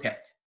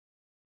overfed.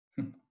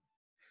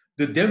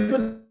 The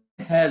devil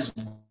has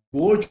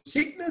gorged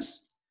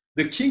sickness,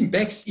 the king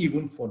begs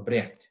even for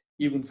bread.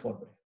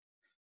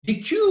 The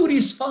cure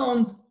is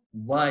found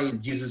while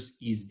Jesus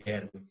is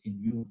there within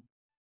you.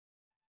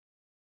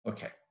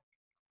 Okay.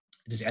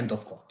 It is end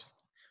of quote.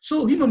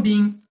 So human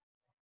being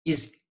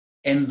is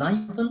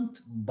enlivened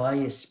by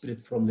a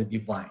spirit from the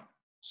divine.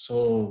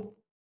 So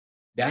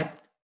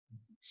that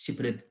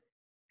spirit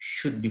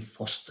should be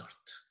fostered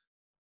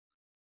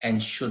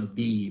and should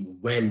be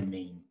well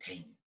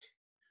maintained,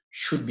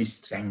 should be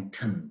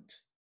strengthened.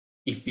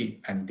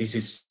 And this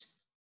is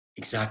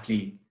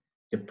exactly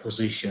the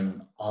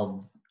position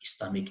of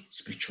Islamic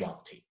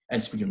spirituality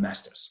and spiritual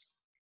masters.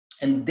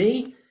 And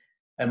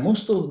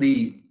most of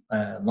the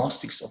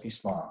Gnostics of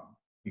Islam,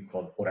 we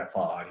call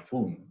Urafa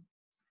Arifun,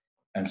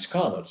 and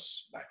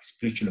scholars, like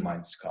spiritually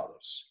minded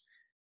scholars,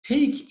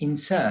 take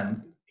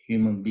insan,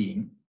 human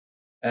being,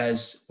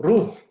 as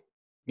ruh,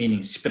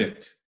 meaning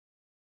spirit,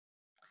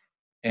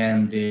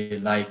 and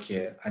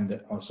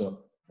and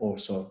also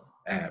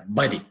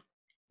body,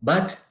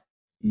 but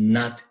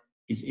not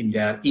they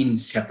are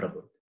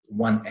inseparable,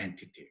 one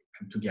entity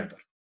and together.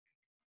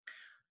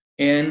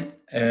 And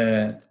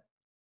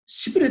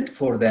spirit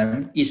for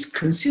them is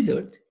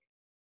considered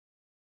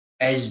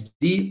as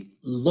the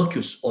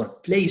locus or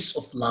place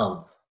of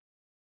love,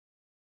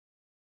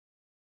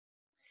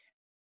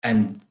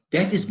 and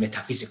that is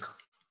metaphysical.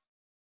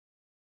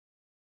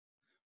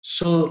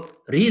 So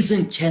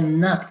reason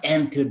cannot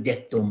enter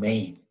that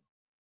domain.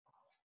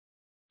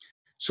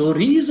 So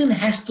reason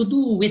has to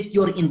do with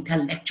your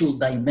intellectual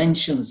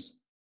dimensions,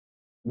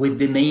 with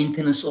the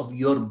maintenance of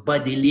your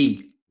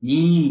bodily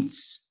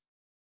needs.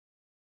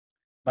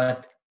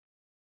 But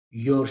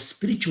your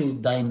spiritual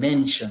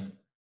dimension,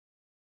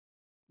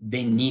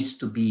 they needs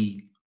to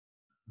be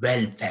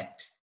well fed,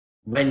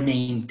 well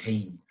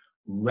maintained,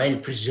 well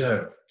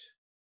preserved.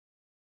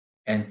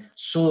 And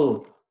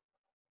so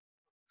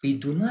we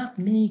do not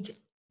make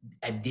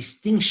a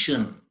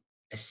distinction,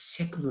 a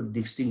secular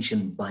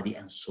distinction, body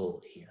and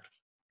soul here,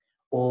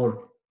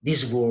 or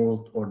this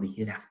world or the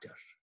hereafter.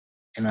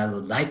 And I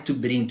would like to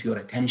bring to your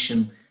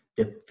attention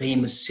the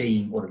famous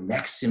saying or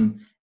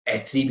maxim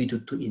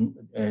attributed to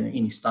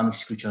in Islamic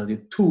spirituality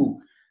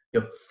to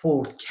the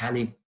fourth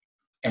caliph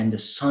and the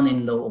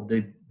son-in-law of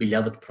the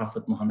beloved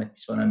Prophet Muhammad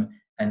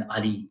and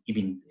Ali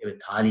ibn Abi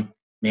Talib,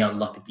 may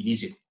Allah be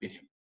pleased with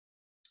him.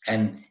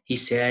 And he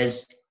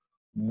says,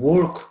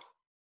 work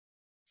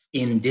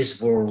in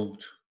this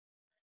world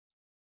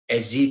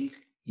as if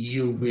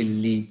you will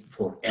live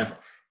forever.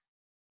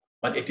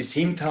 But at the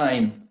same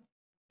time,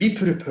 be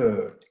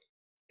prepared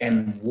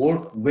and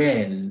work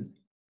well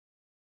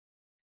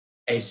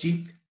as if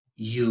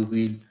you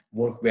will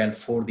work well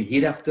for the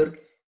hereafter,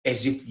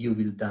 as if you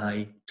will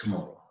die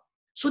tomorrow.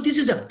 So this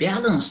is a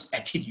balanced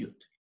attitude.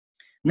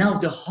 Now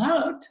the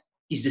heart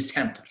is the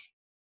center,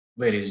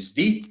 where is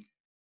the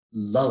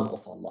love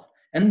of Allah.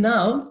 And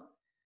now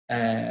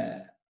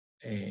the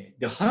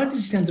heart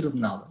is the center of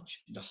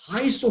knowledge, the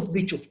highest of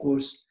which, of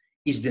course,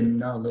 is the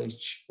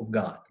knowledge of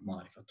God,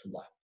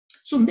 Ma'rifatullah.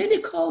 So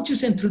many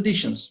cultures and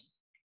traditions,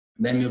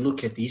 when you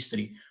look at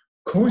history,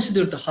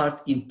 consider the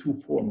heart in two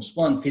forms.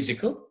 One,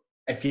 physical,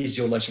 a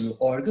physiological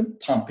organ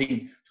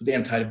pumping to the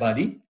entire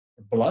body,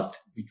 blood,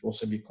 which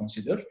also we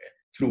consider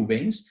through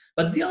veins,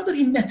 but the other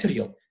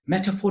immaterial,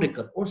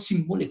 metaphorical or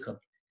symbolical,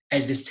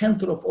 as the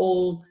center of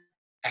all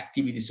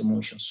activities,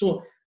 emotions.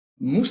 So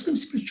Muslim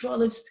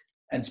spiritualists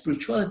and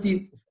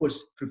spirituality, of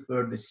course,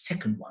 prefer the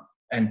second one.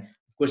 And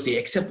of course, they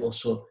accept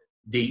also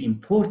the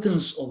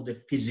importance of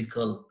the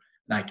physical,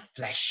 like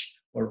flesh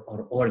or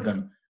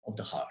organ of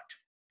the heart.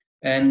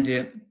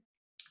 And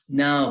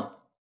now,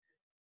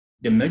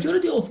 the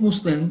majority of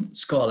Muslim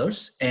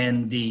scholars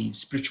and the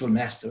spiritual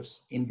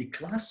masters in the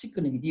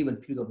classical and medieval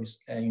period of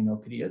this,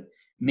 period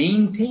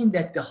maintain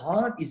that the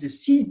heart is the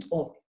seat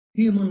of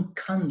human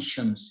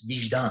conscience,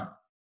 wijdan,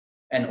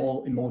 and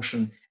all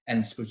emotion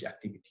and spiritual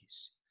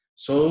activities.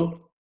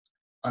 So,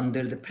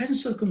 under the present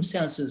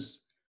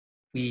circumstances,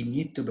 we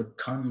need to be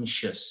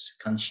conscientious,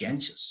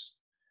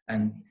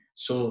 and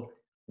so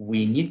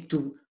we need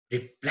to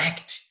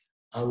reflect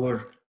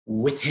our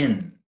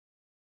within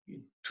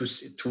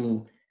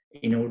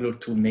in order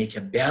to make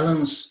a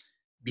balance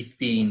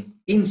between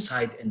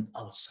inside and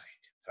outside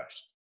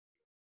first.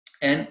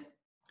 And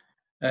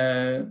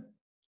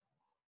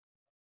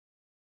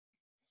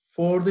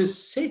for the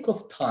sake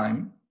of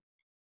time,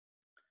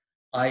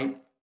 I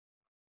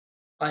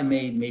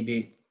may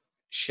maybe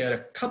share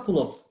a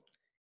couple of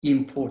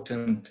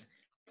important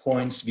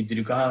points with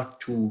regard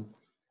to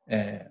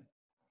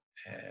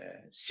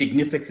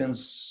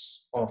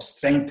significance of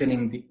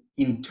strengthening the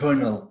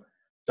internal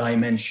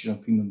dimension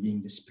of human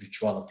being, the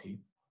spirituality.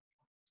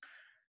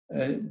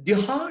 The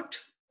heart,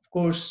 of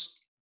course,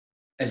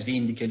 as we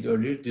indicated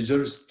earlier,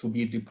 deserves to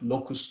be the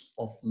locus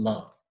of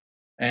love.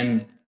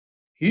 And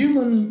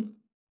human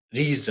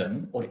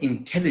reason or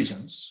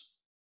intelligence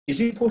is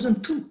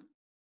important too.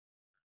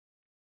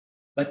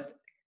 But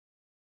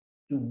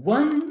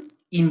one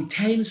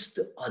entails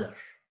the other.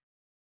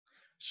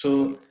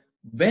 So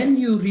when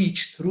you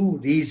reach through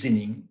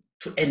reasoning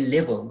to a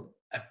level,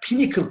 a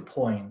pinnacle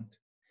point,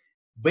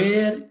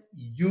 where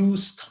you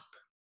stop,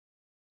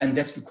 and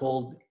that's we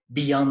call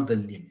beyond the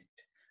limit.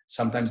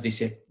 Sometimes they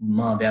say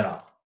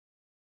mabera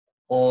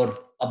or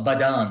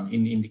abadan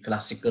in the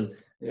classical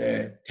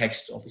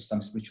text of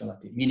Islamic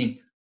spirituality, meaning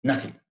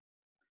nothing.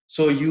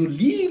 So you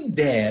leave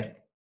there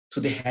to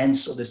the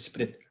hands of the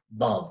spirit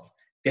bulb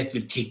that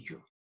will take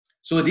you.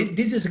 So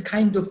this is a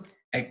kind of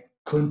a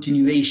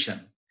continuation.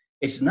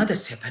 It's not a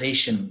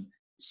separation,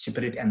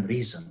 spirit and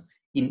reason.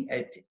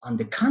 On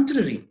the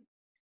contrary,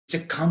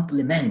 it's a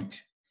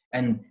complement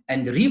and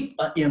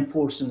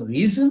reinforcing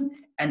reason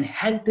and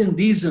helping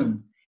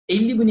reason,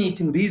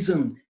 eliminating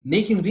reason,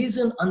 making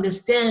reason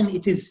understand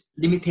it is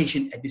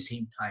limitation at the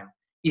same time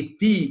if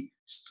we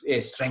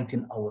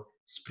strengthen our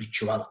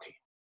spirituality.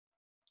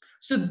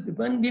 So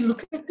when we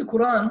look at the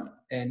Quran,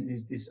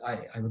 and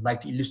I would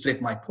like to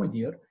illustrate my point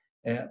here.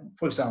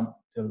 For example,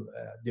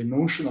 the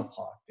notion of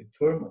heart, the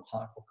term of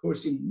heart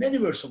occurs in many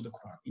verses of the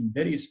Quran, in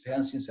various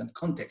fancies and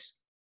contexts.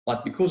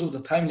 But because of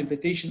the time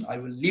limitation, I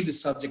will leave the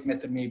subject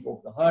matter maybe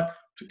of the heart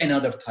to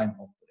another time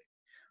hopefully.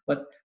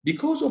 But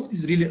because of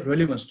this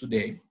relevance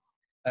today,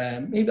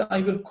 maybe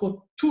I will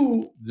quote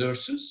 2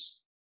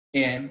 verses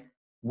and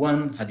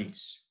 1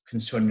 hadith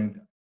concerning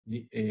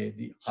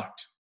the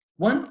heart.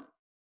 One,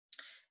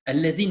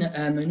 الذين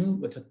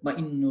آمنوا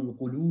تطمئن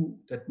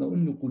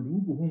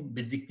قلوبهم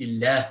بذكر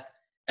الله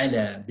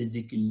ألا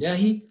بذكر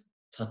الله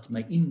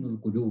تطمئن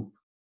القلوب.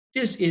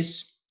 This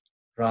is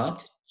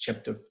Rad,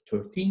 chapter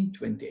 13,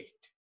 28.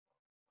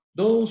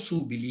 Those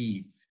who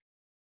believe,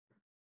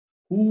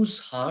 whose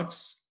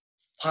hearts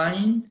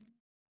find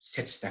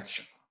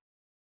satisfaction,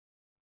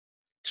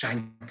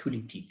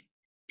 tranquility,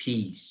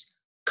 peace,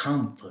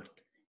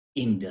 comfort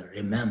in the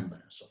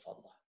remembrance of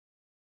Allah.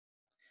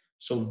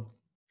 So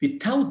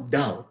without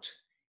doubt,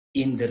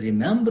 in the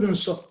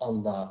remembrance of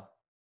Allah,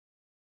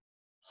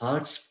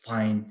 hearts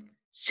find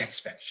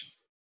satisfaction.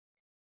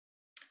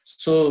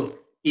 So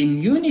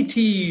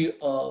immunity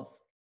of,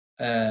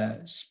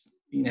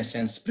 in a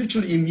sense,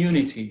 spiritual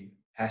immunity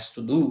has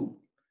to do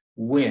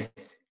with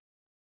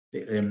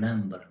the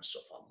remembrance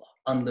of Allah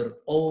under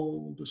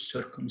all the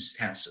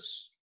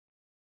circumstances.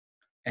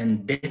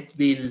 And that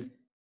will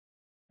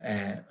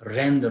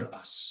render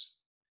us,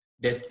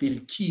 that will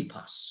keep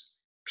us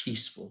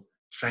peaceful,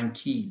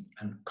 tranquil,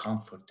 and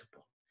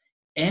comfortable.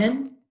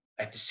 And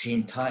at the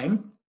same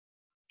time,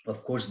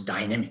 of course,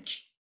 dynamic,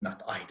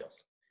 not idle.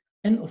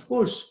 And of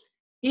course,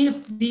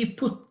 if we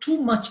put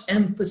too much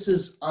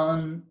emphasis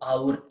on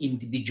our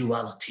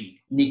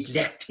individuality,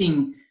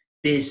 neglecting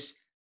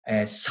this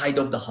side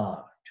of the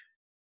heart,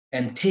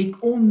 and take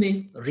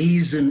only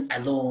reason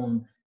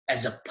alone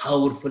as a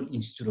powerful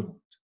instrument,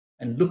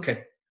 and look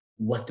at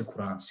what the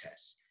Quran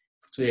says.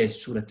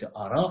 Surah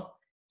Al-Araf,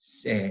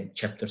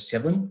 chapter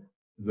 7,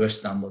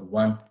 verse number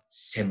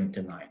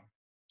 179.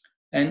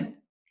 And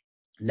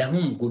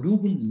لهم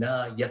قلوب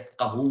لا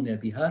يفقهون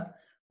بها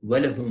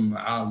ولهم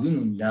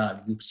أعين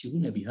لا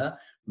يبصرون بها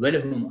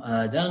ولهم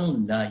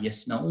آذان لا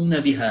يسمعون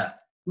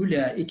بها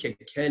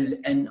أولئك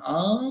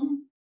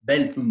كالأنعام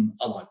بل هم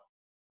أضل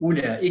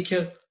أولئك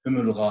هم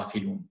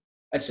الغافلون.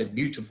 That's a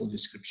beautiful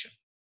description.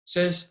 It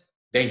says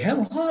they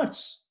have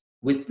hearts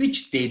with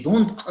which they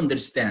don't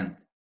understand.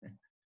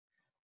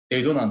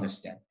 They don't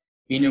understand.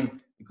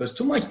 Because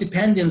too much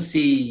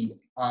dependency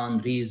on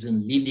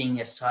reason,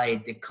 leaving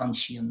aside the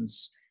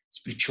conscience,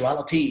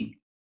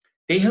 spirituality.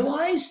 They have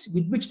eyes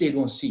with which they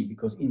don't see,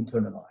 because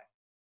internal eye.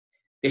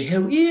 They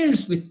have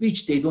ears with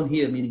which they don't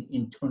hear, meaning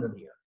internal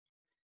ear.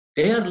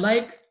 They are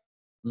like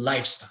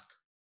livestock,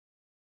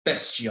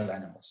 bestial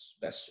animals,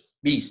 bestial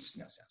beasts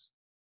in a sense.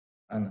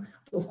 And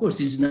of course,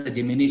 this is not a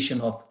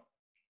diminution of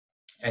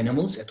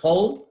animals at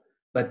all,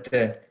 but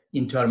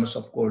in terms,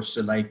 of course,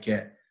 like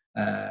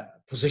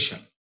position.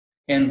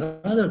 And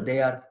rather,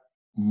 they are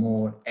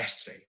more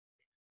astray.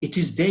 It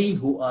is they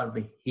who are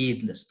the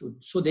heedless,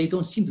 so they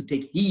don't seem to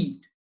take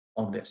heed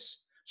of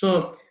this.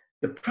 So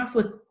the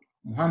Prophet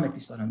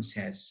Muhammad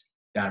says,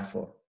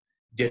 therefore,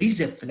 there is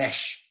a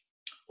flesh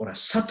or a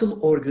subtle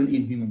organ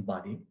in human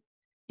body.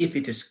 If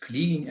it is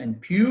clean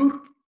and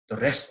pure, the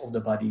rest of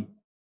the body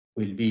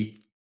will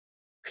be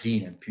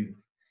clean and pure.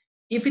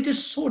 If it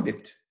is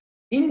sordid,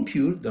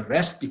 impure, the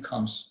rest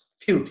becomes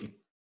filthy.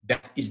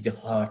 That is the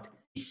heart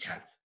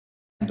itself.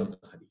 End of the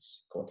hadith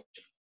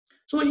quotation.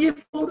 So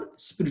if your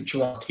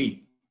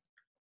spirituality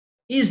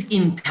is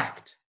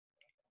intact,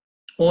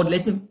 or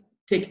let me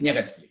take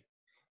negatively,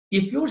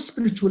 if your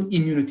spiritual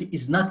immunity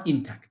is not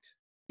intact,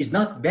 is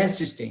not well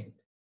sustained,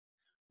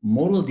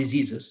 moral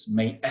diseases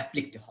may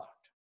afflict the heart,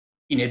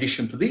 in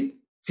addition to the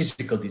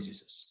physical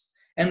diseases,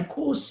 and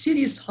cause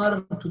serious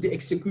harm to the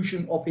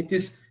execution of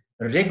its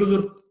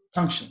regular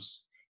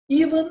functions.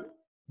 Even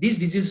these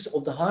diseases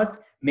of the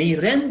heart may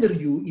render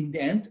you, in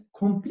the end,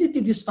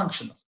 completely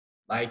dysfunctional,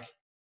 like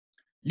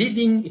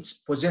leaving its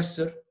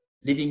possessor,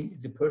 leaving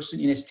the person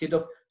in a state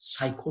of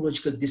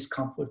psychological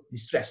discomfort,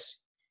 distress,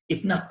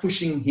 if not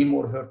pushing him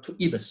or her to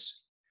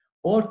ibis,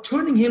 or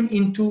turning him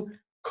into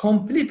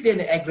completely an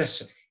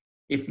aggressor,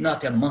 if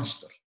not a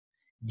monster,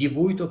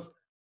 devoid of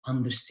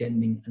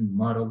understanding and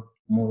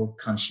moral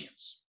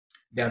conscience.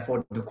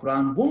 Therefore, the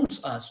Quran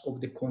warns us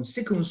of the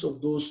consequence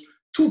of those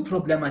two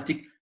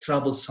problematic,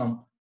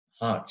 troublesome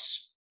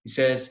hearts. He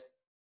says,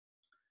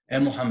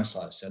 Muhammad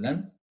sallallahu alaihi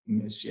wasallam,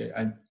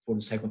 for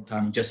the sake of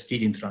time, just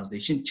reading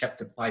translation,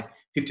 chapter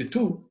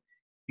 5:52,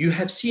 you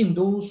have seen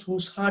those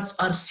whose hearts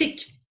are sick.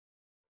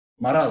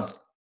 Maraz.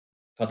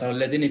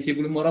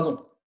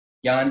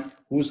 Yani,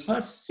 whose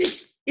hearts sick,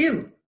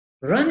 ill,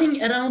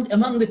 running around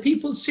among the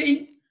people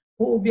saying,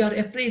 oh, we are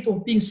afraid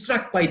of being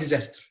struck by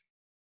disaster.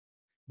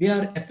 We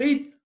are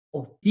afraid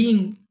of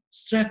being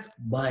struck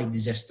by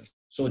disaster.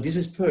 So this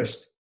is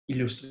first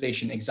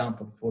illustration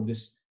example for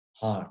this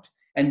heart.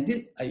 And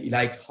this,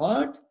 like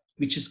heart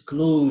which is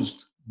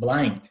closed,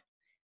 blind.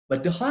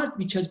 But the heart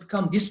which has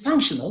become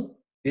dysfunctional,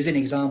 there's an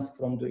example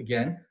from the,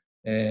 again,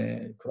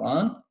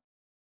 Quran.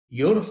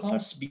 Your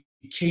hearts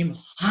became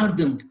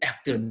hardened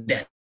after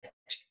that,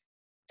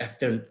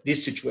 after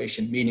this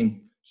situation, meaning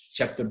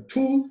chapter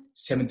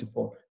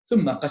 2:74.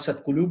 ثم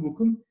قست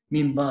قلوبكم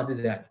من بعد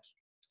ذلك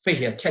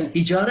فهي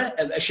كالحجارة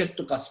أو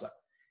أشد قسوة.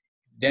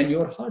 Then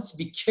your hearts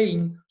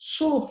became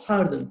so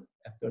hardened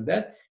after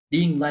that,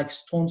 being like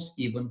stones,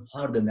 even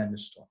harder than the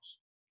stones.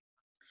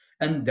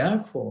 And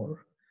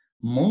therefore,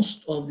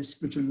 most of the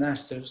spiritual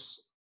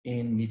masters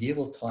in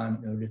medieval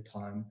time, early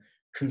time,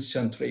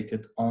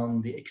 concentrated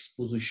on the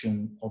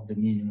exposition of the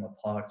meaning of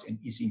heart and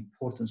its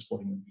importance for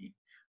human being.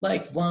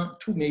 Like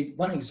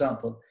one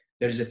example,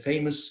 there is a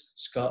famous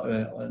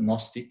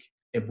Gnostic,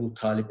 Abu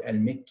Talib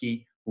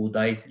al-Makki, who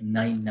died in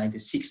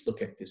 996.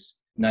 Look at this,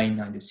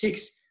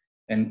 996,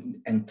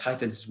 and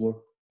titled his work,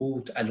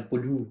 Ut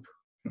al-Qulub,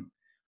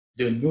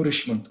 the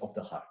nourishment of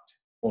the heart,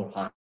 or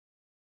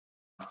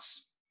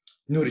hearts,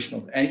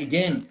 nourishment. And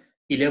again,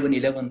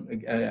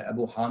 1111,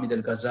 Abu Hamid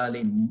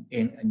al-Ghazali,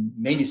 in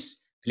many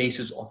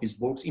places of his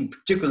works, in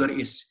particular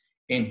is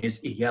in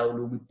his Ihya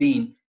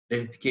Ulumuddin,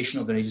 Verification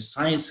of the Religious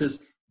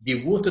Sciences,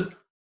 devoted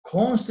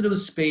considerable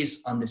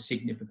space on the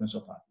significance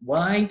of heart.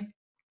 Why?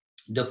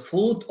 The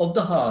food of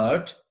the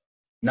heart,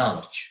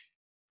 knowledge,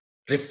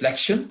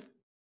 reflection,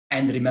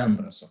 and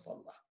remembrance of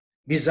Allah,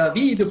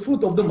 vis-a-vis the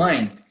food of the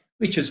mind,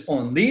 which is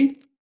only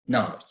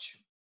knowledge.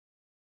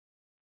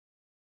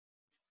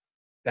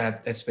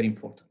 That's very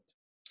important.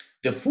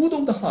 The food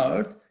of the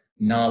heart,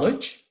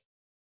 knowledge,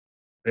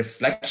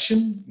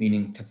 reflection,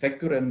 meaning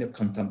tafakkur and the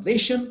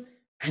contemplation,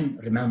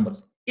 and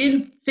remembrance.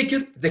 Il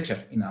fikr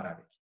dhikr in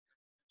Arabic.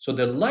 So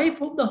the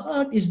life of the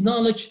heart is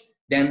knowledge.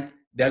 Then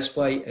that's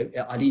why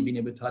Ali bin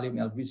Abi Talib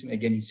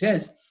again, he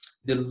says,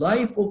 the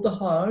life of the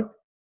heart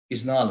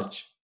is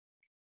knowledge.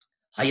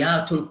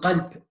 Hayatul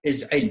qalb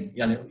is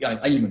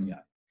ilm.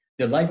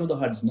 The life of the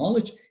heart is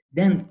knowledge.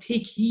 Then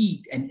take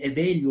heed and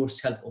avail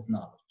yourself of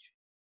knowledge.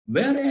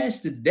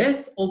 Whereas the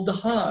death of the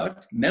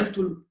heart,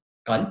 mawtul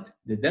qalb,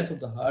 the death of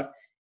the heart,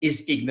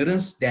 is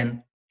ignorance,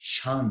 then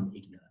shun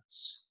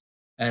ignorance.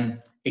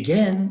 And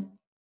again,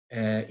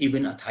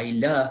 Ibn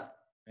Ata'illah,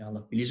 may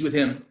Allah be pleased with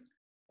him,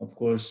 of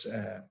course,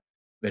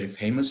 very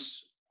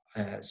famous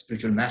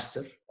spiritual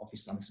master of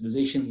Islamic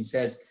civilization, he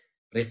says,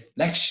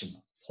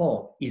 reflection,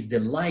 thought, is the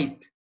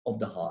light of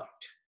the heart,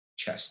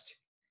 chest,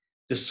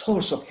 the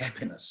source of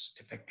happiness,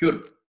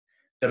 tafakkur.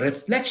 The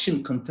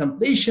reflection,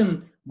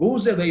 contemplation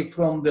goes away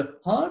from the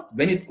heart.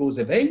 When it goes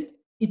away,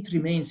 it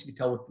remains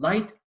without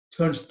light,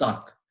 turns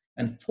dark,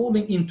 and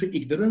falling into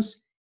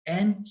ignorance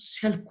and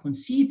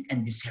self-conceit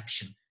and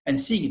deception, and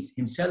seeing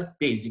himself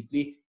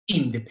basically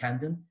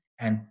independent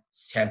and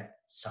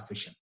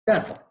self-sufficient.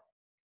 Therefore,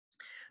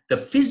 the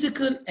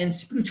physical and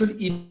spiritual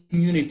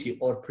immunity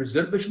or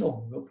preservation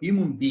of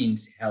human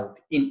beings' health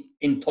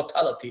in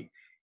totality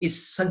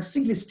is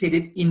succinctly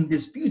stated in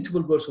this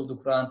beautiful verse of the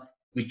Quran,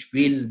 which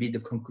will be the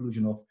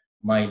conclusion of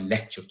my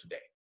lecture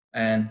today.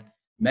 And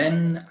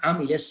man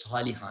amila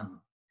salihan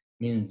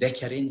min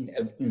dhakarin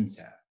aw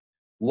untha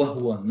wa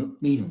huwa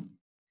mu'minun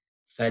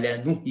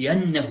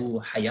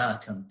falanuhyiyannahu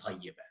hayatan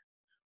tayyibah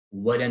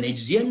wa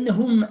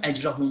lanajziyannahum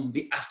ajrahum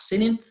bi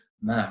ahsanin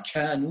ma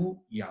kanu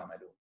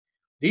ya'malun.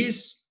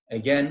 This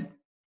again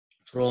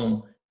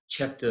from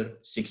chapter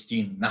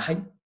 16,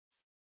 Nahl,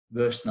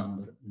 verse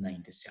number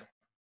 97.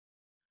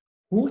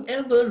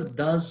 Whoever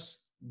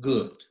does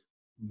good,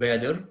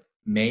 whether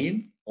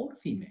male or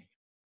female,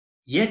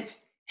 yet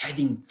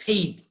having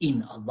faith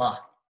in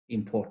Allah,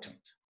 important.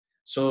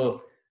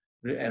 So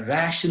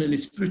rationally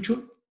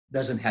spiritual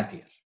doesn't help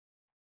here.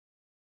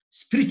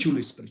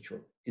 Spiritually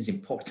spiritual is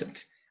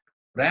important.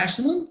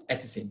 Rational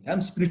at the same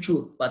time,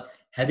 spiritual, but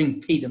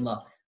having faith in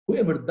Allah.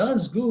 Whoever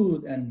does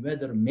good, and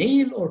whether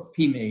male or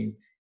female,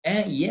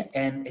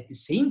 and at the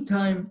same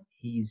time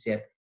he is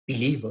a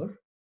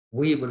believer,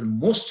 we will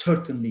most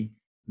certainly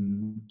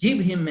give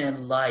him a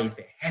life,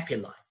 a happy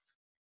life,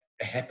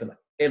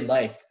 a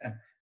life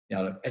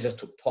as a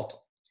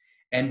total.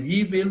 And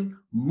we will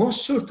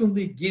most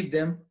certainly give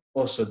them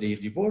also the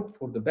reward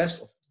for the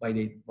best of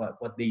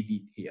what they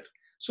did here.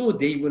 So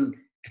they will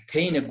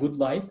attain a good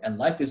life, and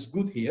life is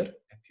good here,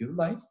 a pure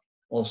life.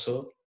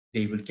 Also,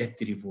 they will get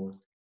the reward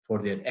for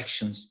their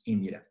actions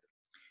in the after.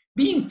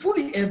 Being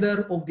fully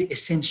aware of the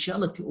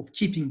essentiality of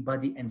keeping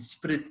body and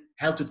spirit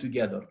healthy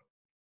together,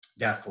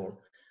 therefore,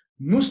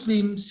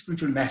 Muslim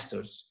spiritual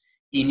masters,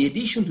 in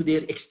addition to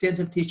their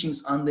extensive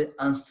teachings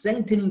on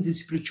strengthening the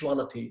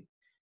spirituality,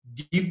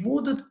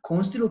 devoted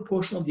considerable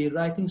portion of their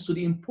writings to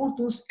the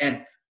importance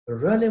and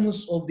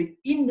relevance of the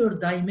inner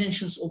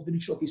dimensions of the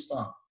religion of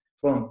Islam,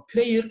 from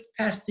prayer,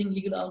 fasting,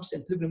 legal alms,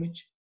 and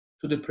pilgrimage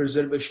to the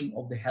preservation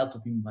of the health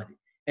of human body.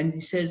 And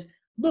he says,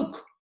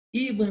 look,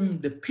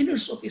 even the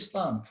pillars of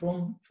Islam,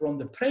 from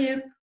the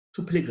prayer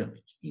to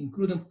pilgrimage,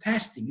 including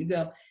fasting, legal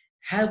alms,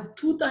 have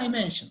two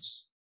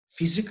dimensions,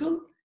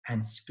 physical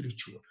and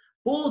spiritual.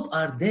 Both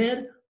are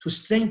there to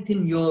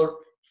strengthen your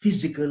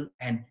physical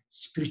and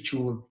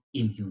spiritual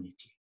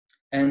immunity.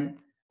 And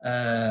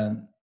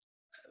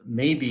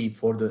maybe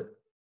for the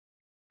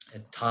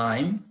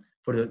time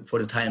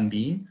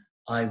being,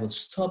 I will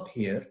stop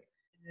here.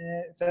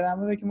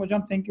 Selamünaleyküm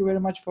hocam. Thank you very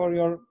much for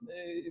your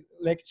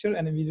lecture,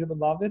 and we really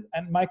loved it.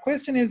 And my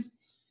question is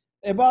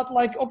about,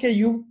 like, okay,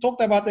 you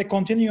talked about a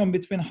continuum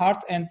between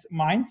heart and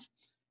mind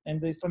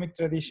and the Islamic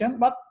tradition,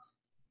 but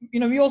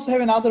we also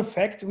have another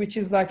fact, which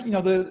is like,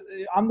 the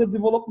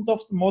underdevelopment of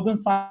modern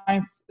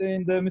science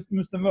in the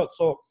Muslim world.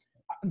 So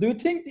do you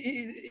think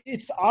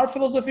it's our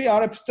philosophy,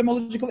 our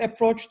epistemological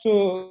approach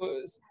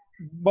to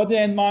body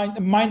and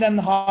mind and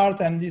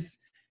heart, and this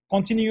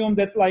continuum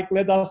that like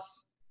led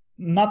us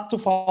not to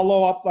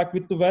follow up like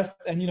with the West,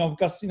 and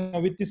because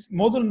with this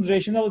modern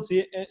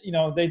rationality,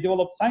 they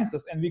developed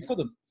sciences and we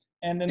couldn't,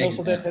 and then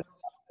also that had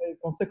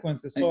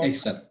consequences. So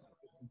excellent.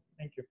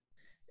 Thank you.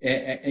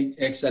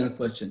 Excellent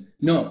question.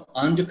 No,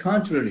 on the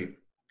contrary,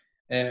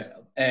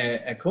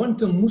 according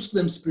to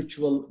Muslim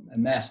spiritual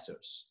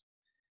masters,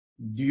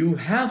 you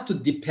have to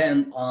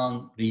depend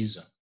on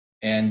reason.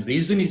 And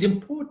reason is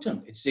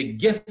important. It's a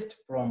gift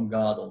from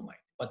God Almighty.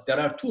 But there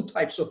are two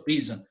types of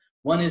reason.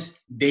 One is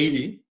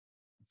daily,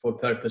 for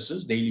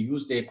purposes, daily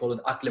use. They call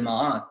it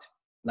aklimaat,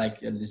 like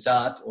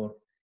lizat, or,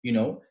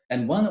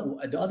 and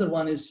the other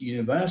one is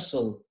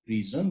universal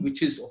reason,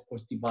 which is, of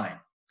course, divine.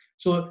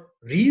 So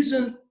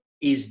reason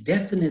is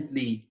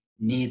definitely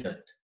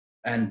needed.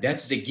 And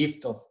that's the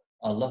gift of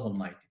Allah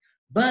Almighty.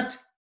 But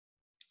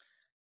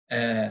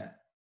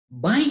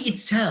by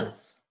itself,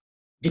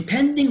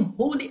 depending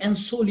wholly and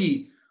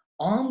solely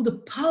on the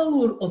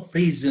power of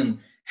reason,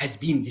 has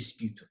been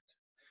disputed.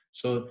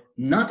 So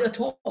not at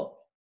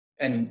all.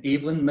 And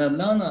even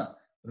Mevlana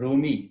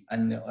Rumi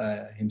and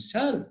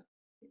himself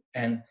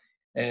and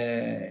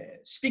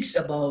speaks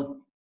about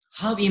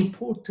how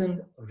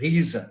important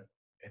reason,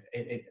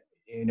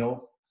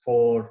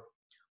 for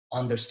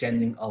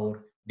understanding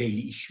our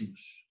daily issues.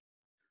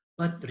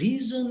 But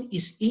reason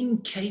is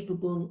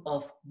incapable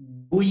of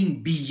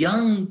going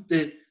beyond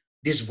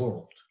this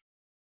world.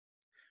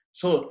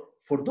 So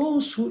for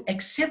those who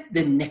accept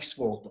the next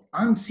world, the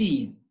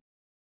unseen,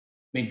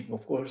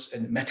 of course, a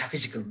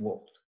metaphysical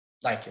world,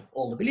 like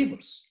all the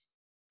believers,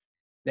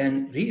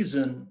 then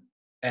reason,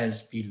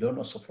 as we learn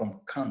also from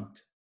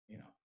Kant,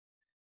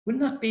 will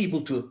not be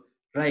able to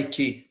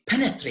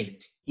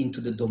penetrate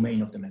into the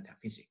domain of the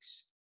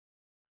metaphysics.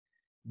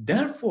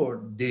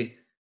 Therefore, the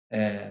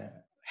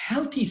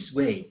healthiest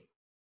way,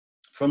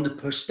 from the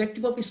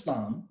perspective of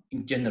Islam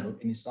in general,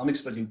 in Islamic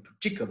study in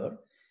particular,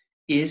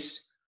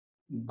 is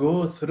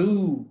go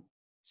through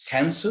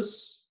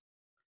senses,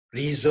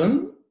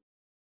 reason,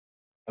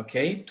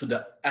 to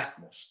the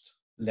utmost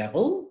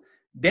level,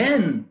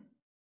 then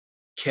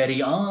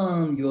carry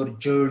on your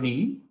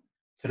journey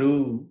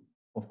through,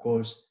 of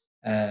course,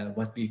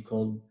 what we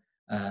call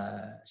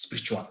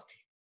spirituality.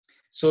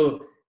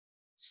 So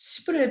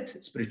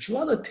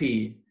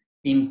spirituality,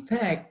 in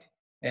fact,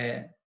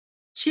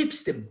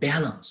 keeps the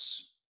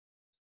balance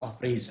of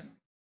reason.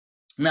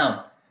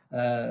 Now,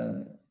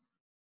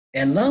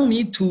 allow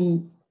me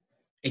to,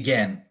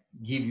 again,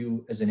 give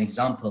you as an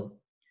example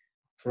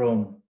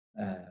from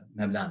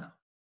Mevlana.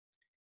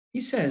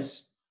 He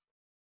says,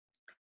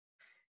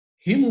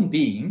 human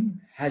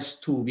being has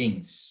two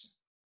wings.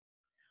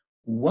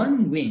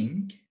 One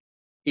wing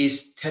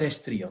is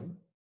terrestrial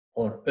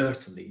or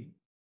earthly,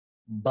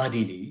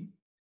 bodily,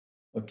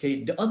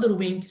 the other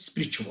wing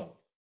spiritual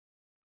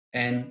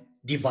and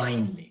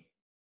divinely.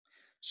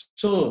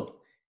 So,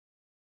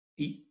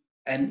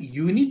 and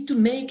you need to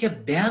make a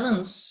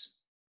balance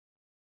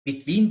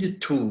between the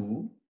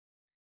two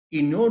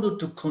in order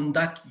to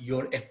conduct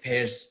your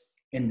affairs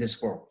in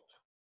this world.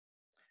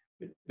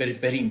 Very,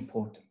 very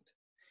important.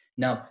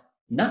 Now,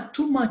 not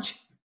too much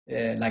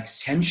like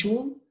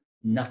sensual,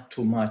 not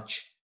too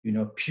much,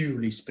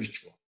 purely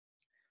spiritual.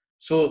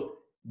 So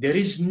there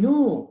is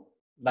no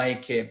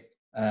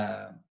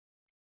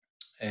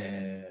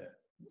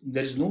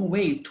there's no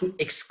way to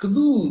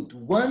exclude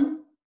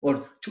one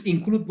or to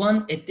include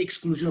one at the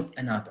exclusion of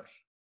another.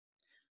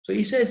 So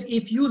he says,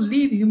 if you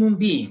leave human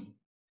being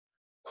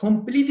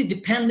completely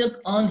dependent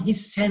on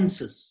his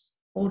senses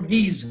or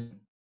reason,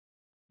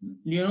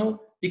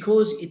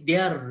 because they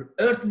are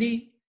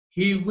earthly,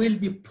 he will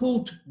be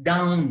pulled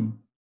down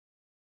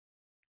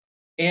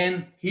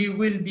and he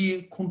will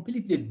be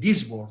completely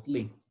this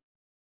worldly.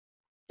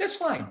 That's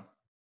fine.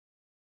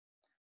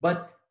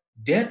 But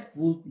that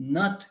would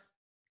not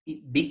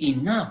be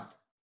enough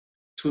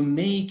to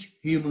make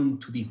human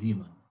to be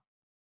human.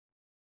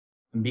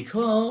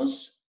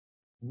 Because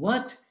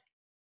what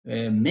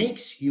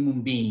makes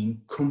human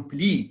being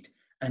complete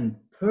and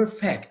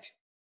perfect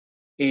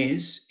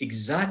is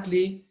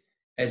exactly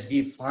as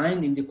we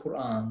find in the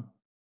Quran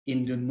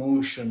in the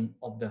notion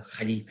of the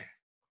Khalifa,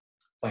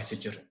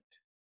 vicegerent.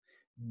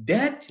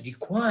 That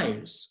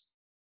requires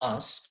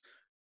us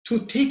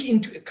to take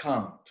into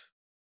account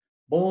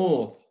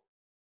both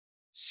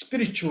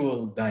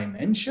spiritual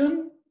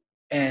dimension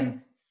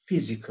and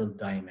physical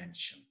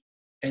dimension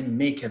and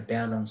make a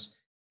balance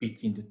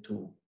between the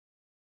two.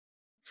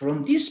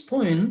 From this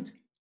point,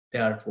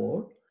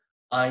 therefore,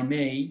 I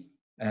may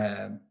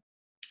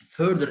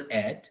further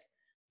add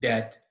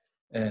that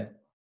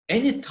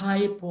any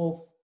type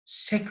of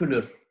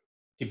secular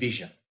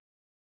division,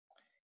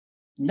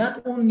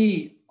 not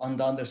only on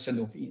the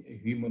understanding of a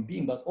human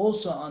being, but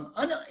also on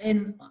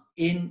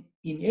in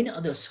any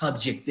other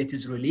subject that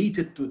is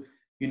related to,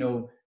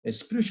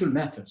 spiritual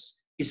matters,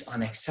 is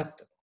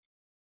unacceptable.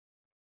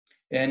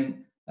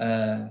 And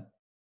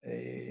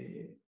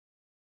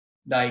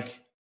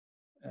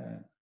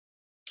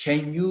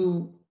can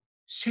you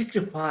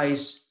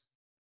sacrifice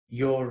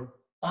your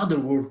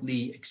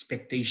otherworldly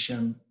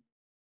expectation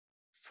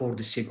for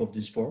the sake of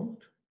this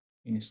world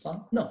in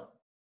Islam? No.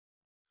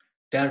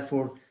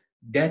 Therefore,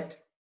 that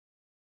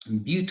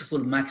beautiful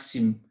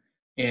maxim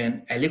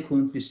and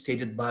eloquently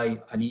stated by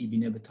Ali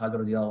ibn Abi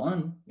Talib radiallahu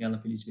anhu, may Allah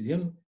please with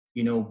him,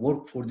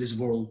 work for this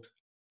world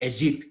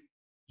as if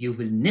you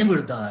will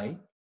never die,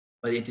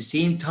 but at the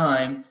same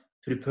time,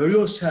 prepare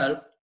yourself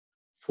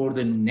for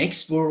the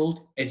next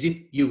world as if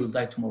you will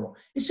die tomorrow.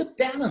 It's a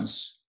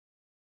balance.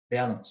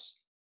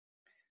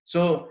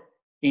 So,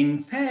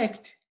 in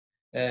fact,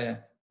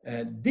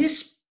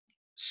 this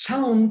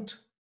sound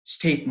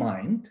state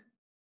mind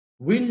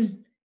will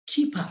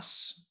keep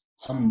us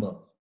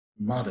humble,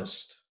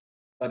 modest,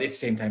 but at the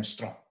same time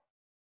strong.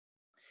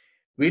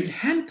 Will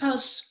help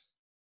us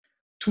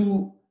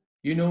to,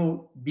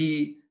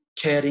 be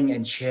caring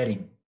and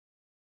sharing.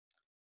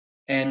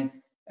 And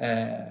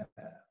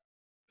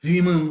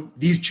human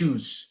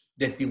virtues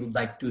that we would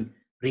like to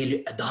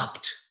really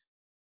adopt,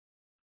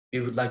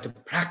 we would like to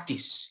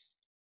practice.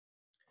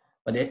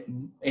 But it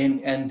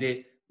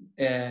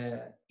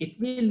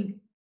will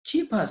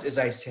keep us, as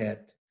I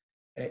said,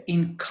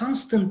 in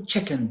constant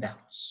check and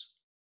balance.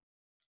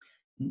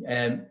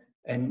 And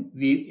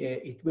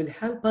it will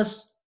help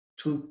us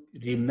to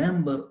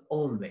remember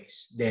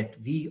always that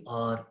we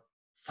are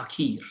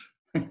fakir.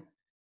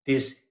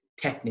 This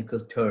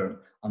technical term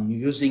I'm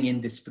using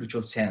in the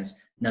spiritual sense,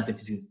 not the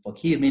physical.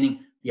 Fakir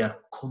meaning we are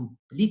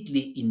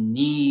completely in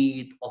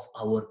need of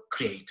our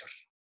Creator.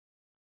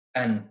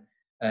 And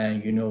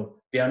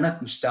we are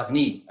not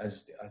mustaghni,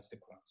 as the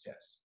Quran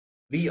says.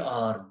 We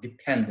are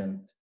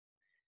dependent,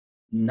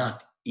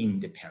 not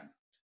independent.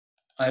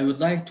 I would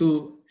like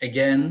to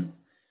again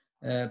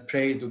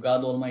pray to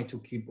God Almighty to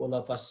keep all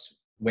of us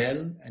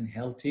well and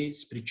healthy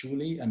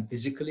spiritually and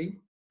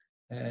physically.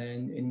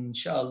 And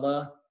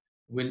inshallah,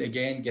 we'll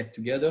again get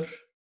together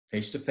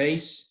face to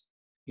face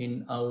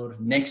in our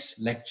next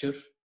lecture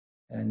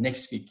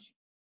next week.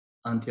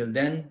 Until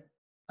then,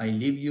 I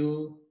leave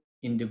you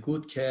in the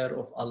good care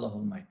of Allah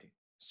Almighty.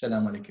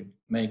 Assalamu alaikum.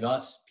 May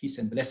God's peace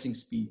and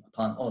blessings be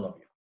upon all of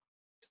you.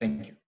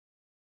 Thank you.